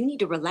 8:30. You need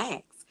to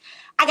relax.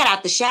 I got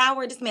out the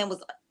shower. This man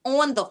was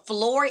on the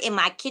floor in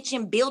my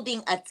kitchen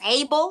building a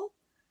table.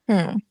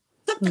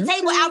 Took the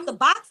table out the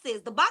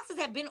boxes. The boxes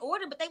had been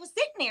ordered, but they were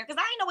sitting there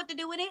because I didn't know what to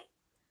do with it.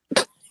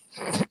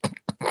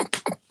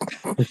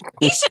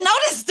 You should know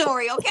this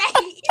story, okay?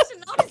 You should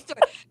know this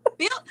story.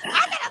 I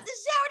got out the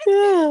shower. This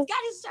man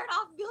got his shirt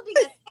off, building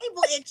a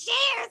table and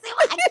chairs in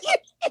my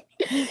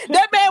kitchen.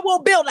 That man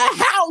will build a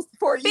house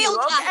for you, Build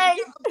okay?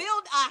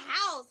 a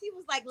house. He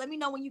was like, let me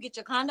know when you get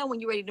your condo,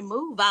 when you're ready to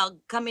move. I'll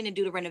come in and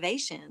do the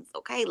renovations,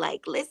 okay?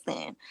 Like,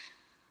 listen.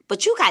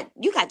 But you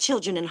got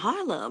children in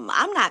Harlem.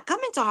 I'm not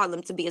coming to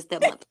Harlem to be a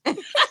stepmother. Okay.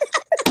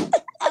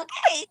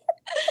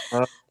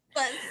 But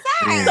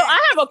sir. So I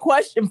have a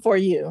question for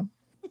you.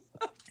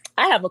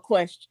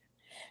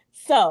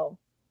 So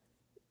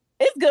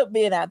it's good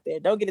being out there.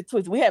 Don't get it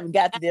twisted. We haven't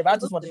got to them. I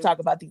just want to talk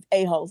about these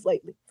a-holes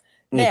lately.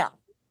 Now,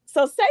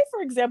 so say,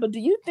 for example, do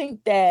you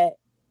think that,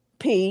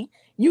 P,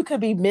 you could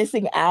be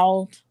missing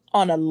out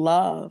on a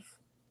love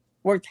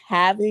worth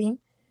having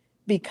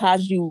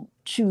because you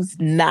choose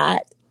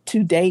not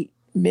to date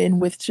men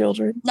with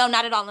children? No,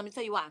 not at all. Let me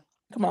tell you why.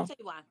 Come on. Let me tell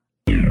you why.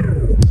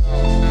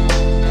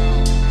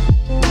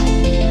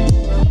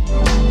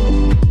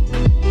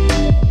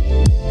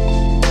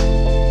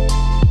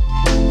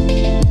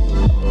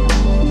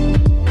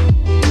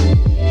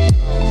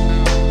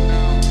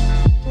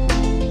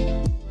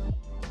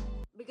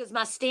 Because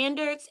my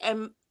standards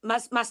and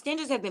my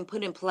standards have been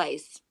put in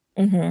place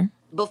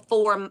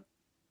before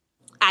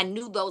I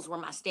knew those were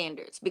my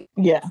standards.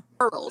 Yeah.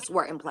 Girls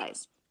were in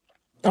place.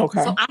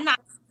 Okay. So I'm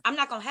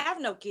not gonna have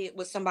no kid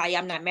with somebody.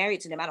 I'm not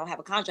married to them. I don't have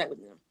a contract with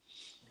them.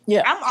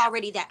 Yeah. I've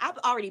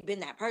already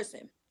been that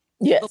person.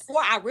 Yes.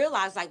 Before I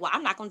realized, like, well,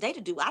 I'm not gonna date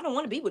a dude. I don't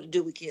want to be with a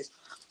dude with kids.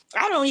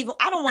 I don't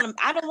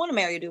want to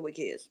marry a dude with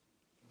kids.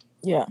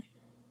 Yeah.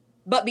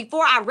 But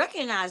before I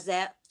recognized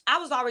that, I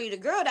was already the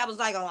girl that was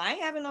like, oh, I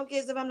ain't having no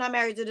kids if I'm not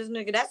married to this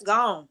nigga. That's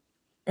gone.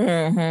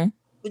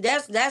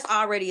 That's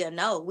already a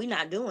no. We're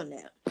not doing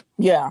that.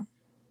 Yeah.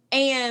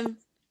 And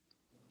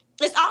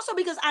it's also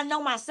because I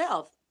know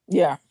myself.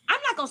 Yeah. I'm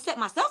not gonna set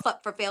myself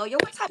up for failure.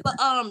 What type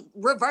of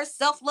reverse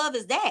self-love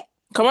is that?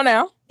 Come on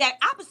now. That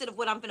opposite of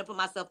what I'm gonna put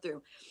myself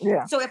through.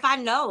 Yeah. So if I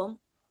know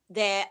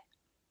that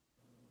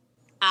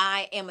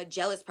I am a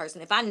jealous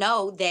person, if I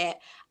know that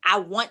I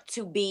want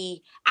to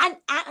be, I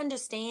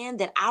understand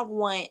that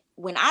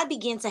when I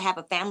begin to have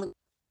a family,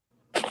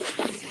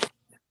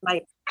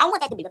 like, I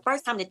want that to be the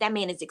first time that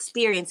man is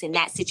experiencing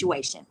that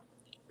situation.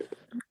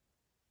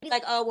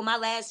 Like, oh, well, my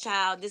last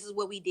child, this is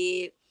what we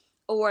did.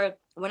 Or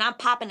when I'm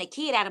popping a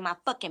kid out of my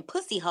fucking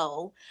pussy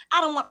hole,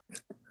 I don't want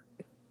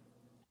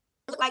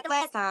like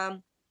last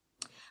time.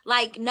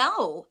 Like,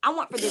 no, I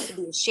want for this to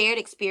be a shared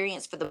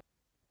experience for the.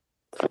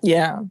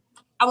 Yeah.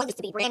 I want this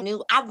to be brand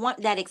new. I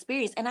want that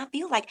experience. And I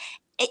feel like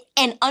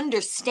and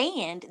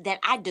understand that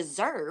I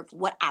deserve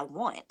what I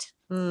want.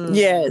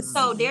 Yes.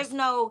 So there's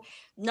no,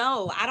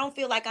 I don't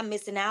feel like I'm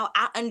missing out.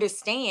 I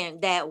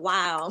understand that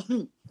wow,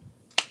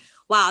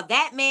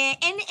 that man,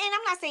 and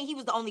I'm not saying he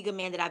was the only good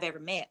man that I've ever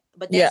met,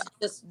 but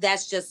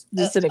that's just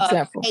an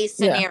example. A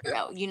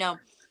scenario, you know?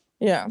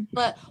 Yeah.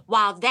 But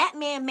while that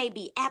man may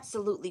be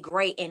absolutely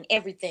great and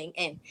everything,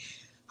 and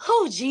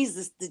oh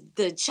Jesus,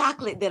 the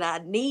chocolate that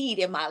I need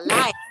in my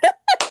life.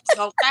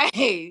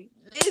 Okay.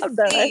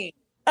 Listen,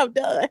 I'm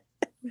done.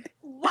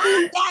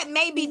 While that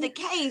may be the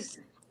case,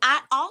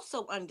 I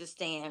also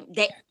understand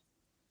that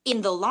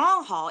in the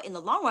long haul, in the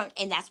long run,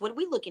 and that's what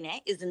we're looking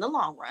at is in the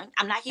long run.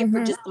 I'm not here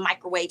for just the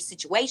microwave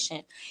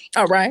situation.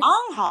 All right.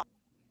 Long haul,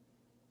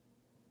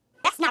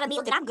 that's not a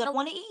meal that I'm gonna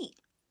want to eat.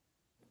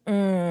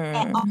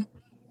 At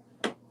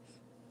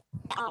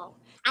all.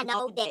 I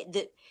know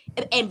that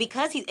and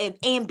because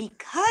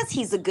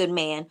he's a good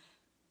man,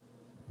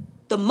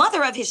 the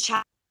mother of his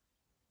child,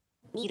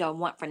 he don't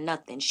want for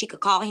nothing. She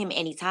could call him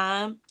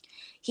anytime.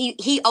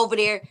 He over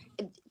there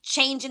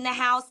changing the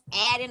house,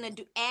 adding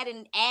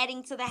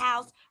to the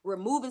house,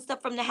 removing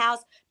stuff from the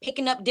house,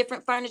 picking up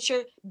different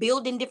furniture,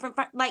 building different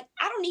like,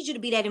 I don't need you to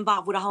be that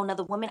involved with a whole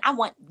nother woman. I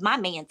want my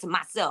man to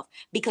myself,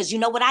 because you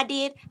know what I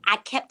did? I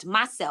kept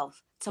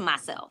myself to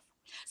myself.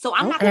 So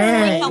I'm not gonna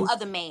bring no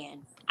other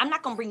man. I'm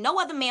not going to bring no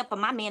other man for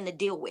my man to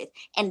deal with.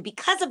 And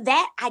because of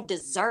that, I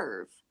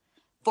deserve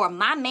for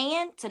my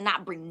man to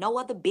not bring no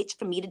other bitch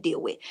for me to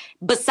deal with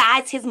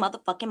besides his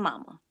motherfucking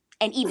mama.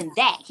 And even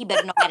that, he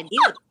better know how to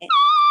deal with it.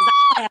 Because I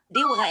don't have to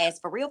deal with her ass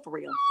for real, for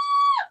real.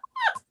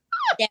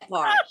 That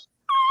part.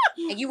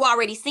 And you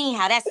already seen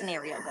how that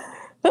scenario goes.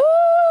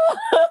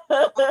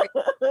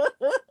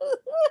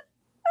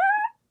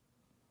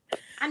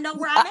 I know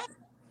where I'm at.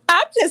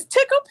 I'm just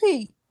tickled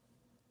pink.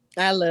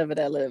 I love it.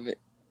 And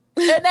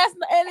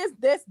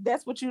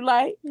that's what you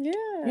like. Yeah.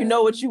 You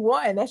know what you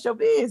want, and that's your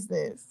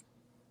business.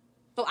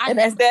 So and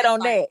that's that on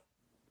like,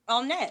 that.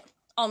 On that.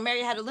 On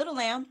Mary Had a Little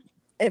Lamb.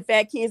 And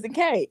Fat Kids and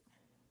Cake.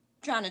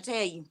 Trying to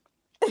tell you.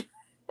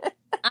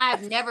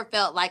 I've never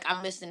felt like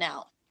I'm missing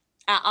out.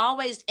 I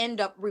always end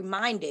up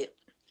reminded.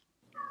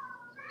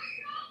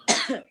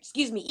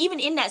 Excuse me, even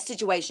in that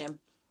situation.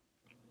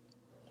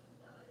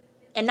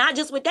 And not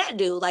just with that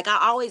dude. Like,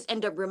 I always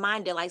end up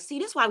reminded, like, see,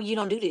 this is why you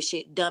don't do this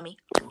shit, dummy.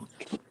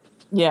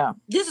 Yeah.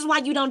 This is why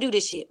you don't do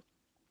this shit.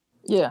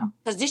 Yeah.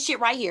 Because this shit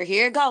right here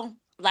it go.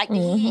 Like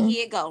the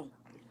here it go.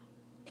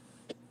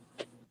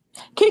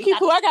 Kiki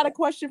Poo, I got a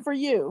question for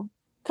you.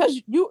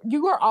 Because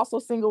you are also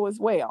single as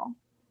well.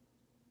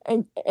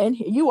 And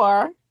you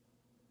are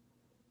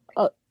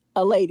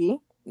a lady.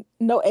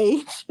 No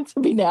age to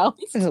be now.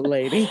 A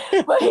lady.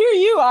 But here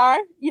you are,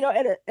 you know,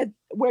 at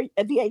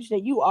the age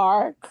that you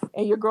are,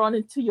 and you're growing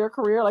into your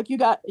career. Like you're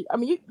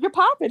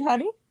popping,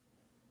 honey.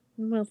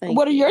 Well,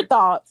 what are your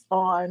thoughts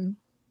on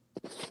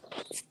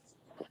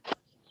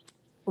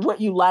what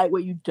you like,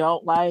 what you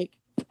don't like,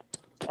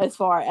 as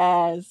far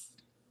as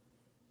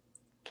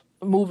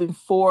moving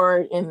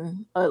forward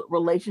in a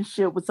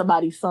relationship with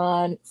somebody's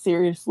son?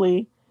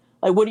 Seriously,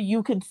 like, what do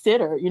you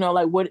consider? You know,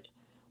 like what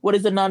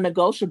is a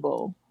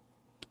non-negotiable?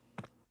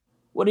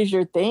 What is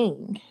your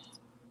thing?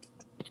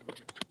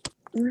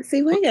 Let's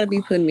see, why you gotta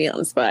be putting me on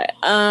the spot?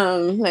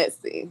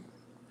 Let's see.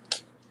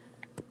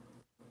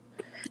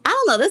 I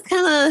don't know.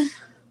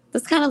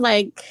 That's kind of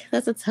like,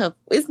 that's a tough.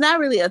 It's not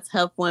really a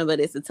tough one, but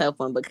it's a tough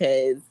one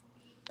because,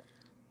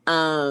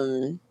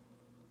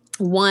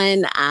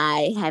 one,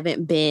 I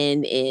haven't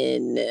been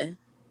in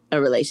a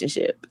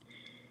relationship,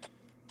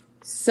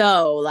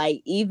 so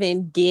like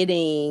even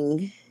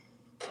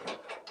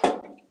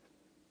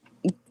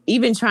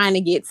trying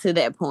to get to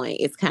that point,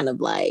 it's kind of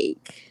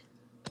like,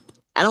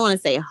 I don't want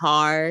to say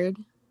hard,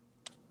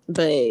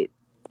 but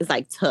it's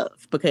like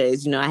tough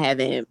because, you know, I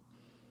haven't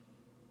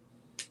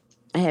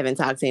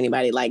talked to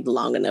anybody like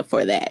long enough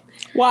for that.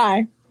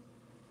 Why?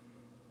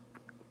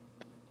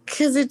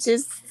 Because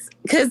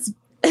because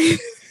P,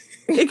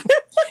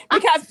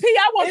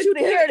 I want you to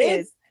hear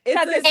this.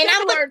 Because it's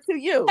similar to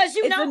you. Because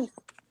you know,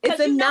 it's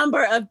a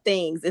number of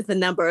things. It's a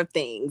number of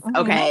things. Mm-hmm.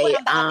 Okay. You know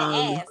what I'm about to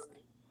ask.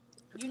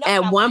 You know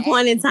at one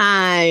point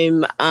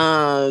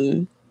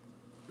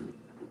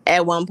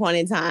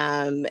in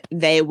time,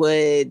 they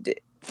would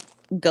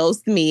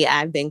ghost me.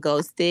 I've been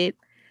ghosted.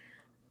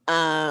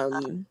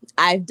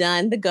 I've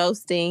done the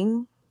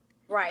ghosting.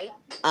 Right.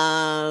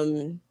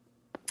 I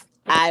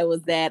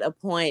was at a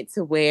point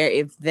to where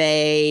if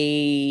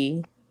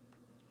they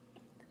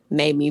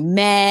made me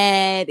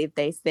mad, if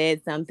they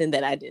said something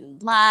that I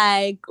didn't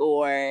like,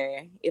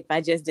 or if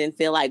I just didn't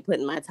feel like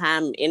putting my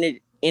time,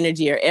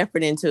 energy, or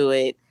effort into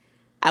it,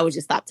 I would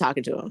just stop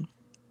talking to them.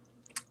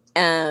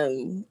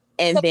 And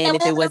then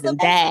if it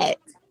wasn't that.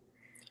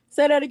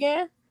 Say that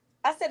again.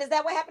 I said, is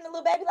that what happened to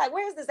Lil Baby? Like,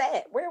 where is this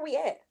at? Where are we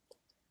at?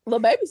 Lil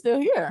Baby's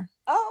still here.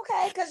 Oh,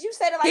 okay. Because you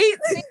said it like...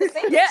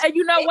 Yeah, and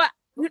you know what?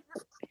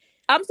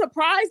 I'm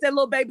surprised that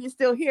Lil Baby is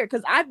still here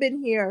because I've been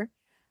here.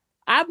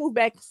 I moved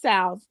back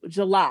south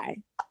July.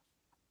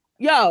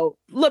 Yo,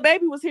 Lil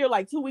Baby was here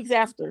like 2 weeks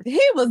after.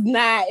 He was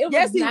not. It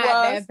was not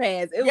that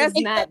fast. It was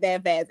not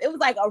that fast. It was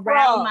like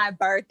around my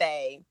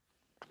birthday.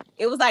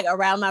 It was like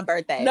around my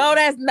birthday. No,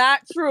 that's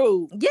not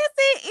true. Yes,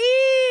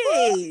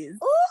 it is.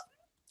 Ooh.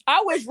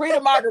 I wish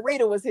Rita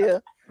Margarita was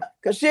here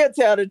because she'll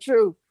tell the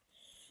truth.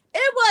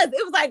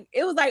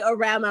 It was like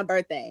around my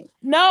birthday.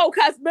 No,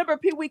 because remember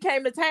Pee Wee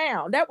came to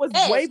town. That was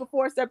way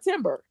before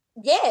September.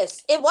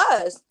 Yes, it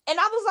was. And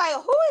I was like,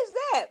 who is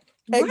that?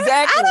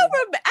 Exactly. I don't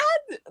remember.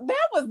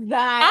 That was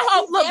not. I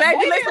hope Lil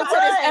Baby listen to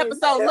this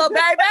episode. Lil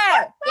Baby.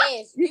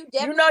 Yes, you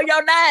definitely. You know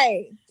your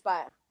name.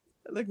 Spot.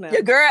 Look now.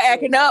 Your girl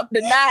acting up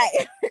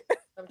tonight.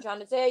 I'm trying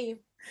to tell you.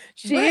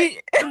 But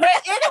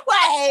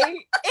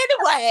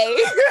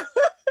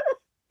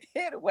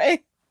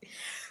anyway.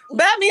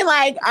 But I mean,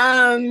 like,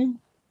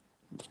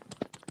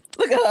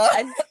 look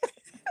at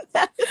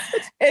her.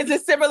 Is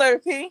it similar to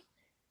P?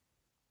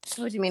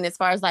 What do you mean as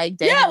far as like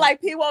dating? Yeah, like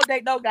P won't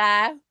date no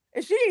guy.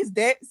 And she's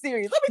dead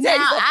serious. Let me tell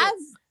you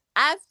something.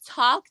 I've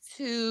talked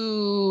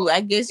to, I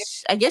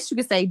guess you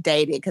could say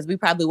dated, because we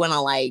probably went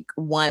on like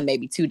 1,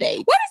 maybe 2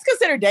 dates. What is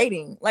considered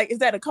dating? Like, is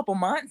that a couple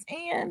months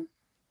in?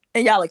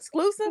 And y'all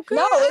exclusive?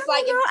 No, it's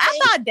like I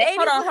thought dating.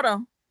 Hold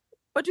on.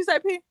 What'd you say,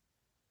 P?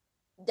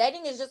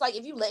 Dating is just like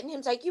if you letting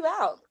him take you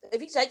out.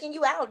 If he's taking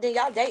you out, then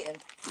y'all dating.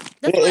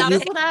 That's Yeah, what, if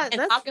that's what I.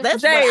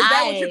 That's Jay, what is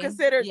that I, what you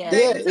consider yeah.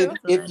 dating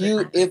Yeah,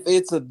 too? if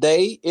it's a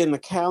day in the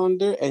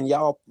calendar and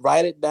y'all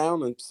write it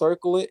down and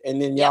circle it,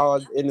 and then y'all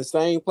are in the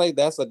same place,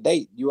 that's a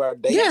date. You are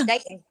dating. Yeah.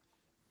 Dating.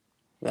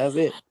 That's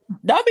it.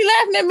 Don't be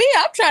laughing at me.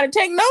 I'm trying to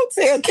take notes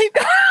here. Keep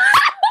going.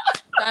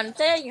 Trying to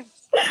tell you.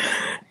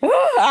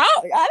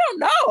 I don't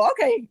know.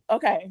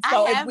 Okay.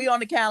 So I if have- we on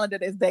the calendar,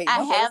 this date.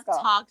 I Okay, let's have go.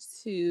 talked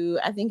to.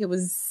 I think it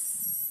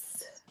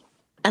was.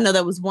 I know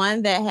there was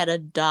one that had a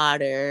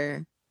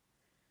daughter.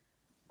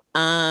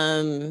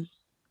 That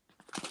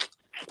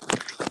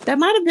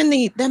might have been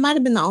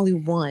the only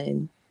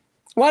one.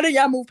 Why did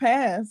y'all move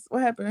past?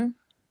 What happened?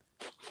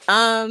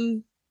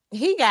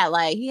 He had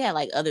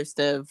like other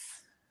stuff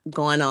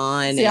going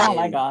on. See, I don't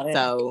and like all that.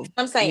 So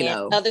I'm saying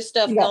other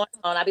stuff You got- going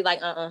on. I'd be like,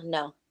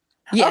 no.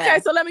 yeah. Okay,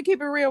 so let me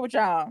keep it real with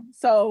y'all.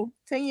 So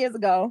 10 years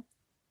ago,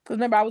 because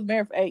remember I was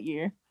married for 8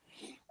 years,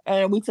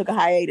 and we took a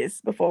hiatus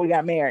before we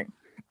got married.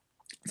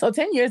 So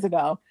 10 years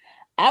ago,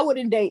 I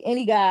wouldn't date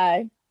any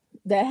guy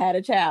that had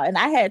a child, and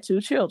I had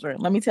 2 children.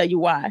 Let me tell you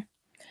why.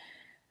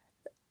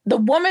 The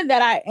woman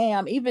that I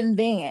am, even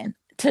then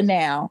to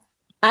now,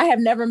 I have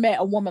never met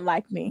a woman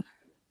like me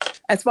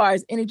as far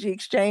as energy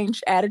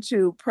exchange,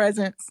 attitude,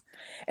 presence.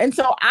 And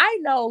so I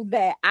know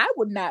that I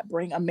would not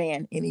bring a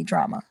man any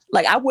drama.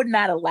 Like I would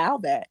not allow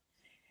that.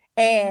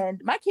 And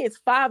my kid's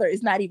father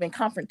is not even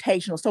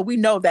confrontational. So we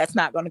know that's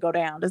not going to go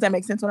down. Does that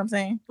make sense what I'm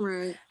saying?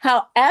 Right.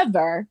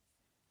 However,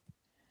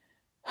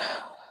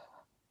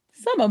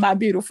 some of my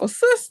beautiful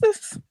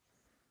sisters,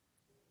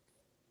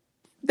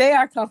 they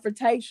are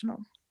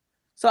confrontational.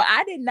 So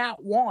I did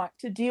not want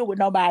to deal with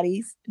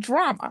nobody's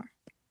drama.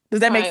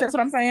 Does that make Right. sense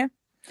what I'm saying?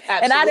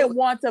 Absolutely. And I didn't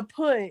want to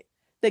put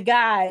the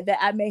guy that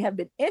I may have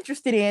been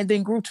interested in,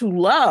 then grew to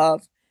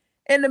love,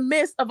 in the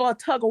midst of a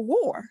tug of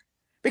war.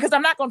 Because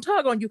I'm not going to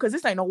tug on you because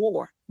this ain't no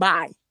war.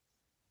 Bye.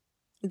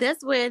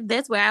 That's where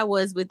I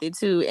was with it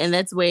too, and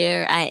that's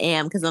where I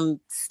am because I'm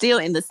still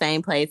in the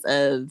same place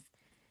of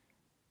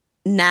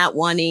not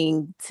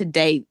wanting to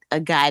date a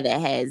guy that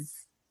has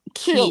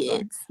Children.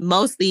 kids.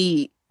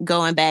 Mostly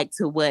going back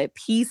to what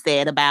P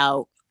said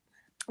about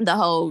the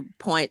whole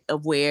point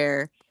of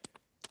where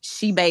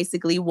she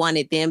basically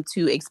wanted them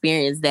to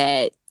experience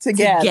that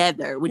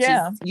together, which is,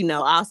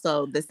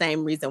 also the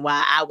same reason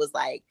why I was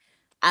like,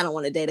 I don't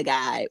want to date a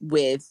guy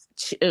with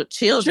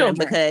children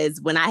because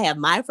when I have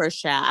my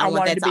first child, I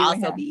want that to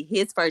also be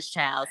his first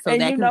child. So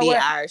And that you can know be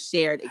what? our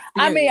shared experience.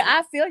 I mean,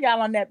 I feel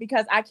y'all on that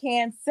because I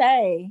can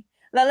say,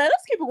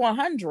 let's keep it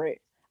 100.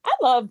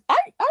 I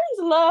used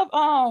to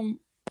love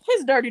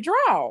his dirty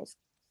draws.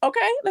 Okay,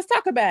 let's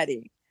talk about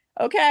it.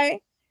 Okay,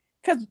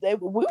 because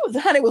it was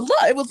love.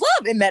 It was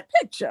love in that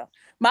picture.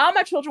 All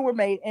my children were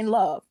made in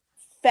love.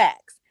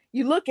 Facts.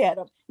 You look at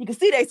them, you can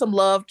see they some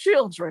love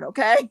children.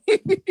 Okay,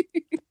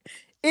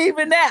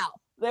 even now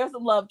there's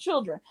some love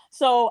children.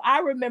 So I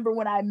remember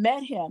when I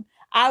met him,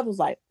 I was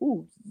like,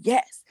 "Ooh,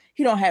 yes,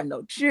 he don't have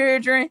no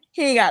children.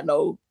 He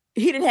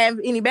didn't have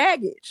any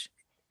baggage,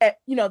 that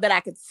I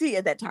could see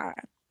at that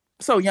time.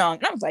 So young,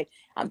 and I was like,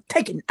 I'm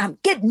getting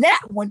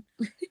that one."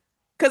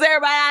 Because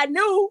everybody I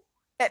knew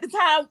at the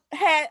time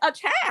had a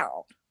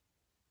child.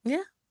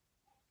 Yeah.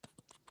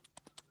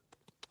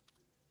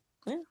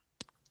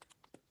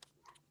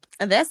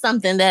 And that's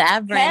something that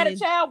I've had a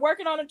child,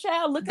 working on a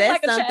child, looking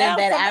like a child. That's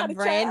something that I've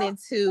ran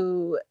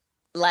into,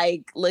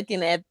 like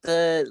looking at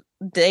the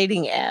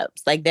dating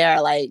apps. Like there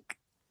are like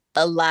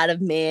a lot of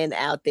men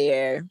out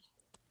there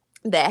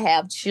that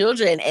have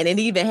children, and it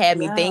even had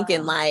me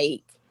thinking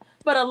like.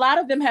 But a lot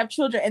of them have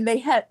children, and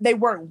they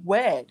weren't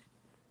wed.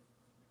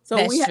 So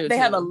they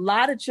have a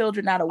lot of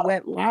children out of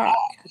wedlock.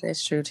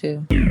 That's true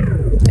too.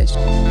 That's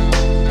true.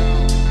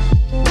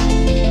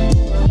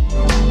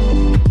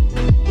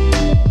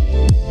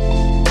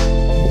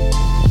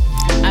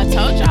 I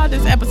told y'all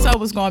this episode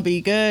was gonna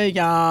be good,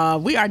 y'all.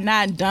 We are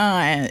not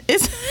done.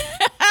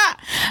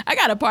 I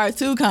got a part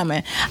 2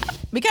 coming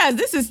because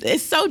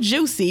it's so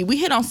juicy. We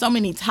hit on so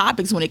many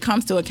topics when it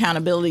comes to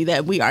accountability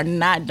that we are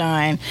not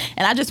done.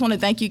 And I just want to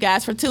thank you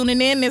guys for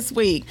tuning in this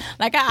week.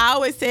 Like I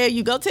always tell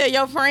you, go tell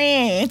your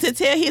friend to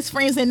tell his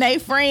friends and they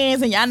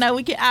friends. And y'all know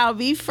we can all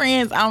be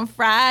friends on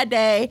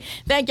Friday.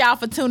 Thank y'all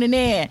for tuning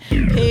in.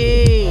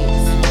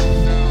 Peace.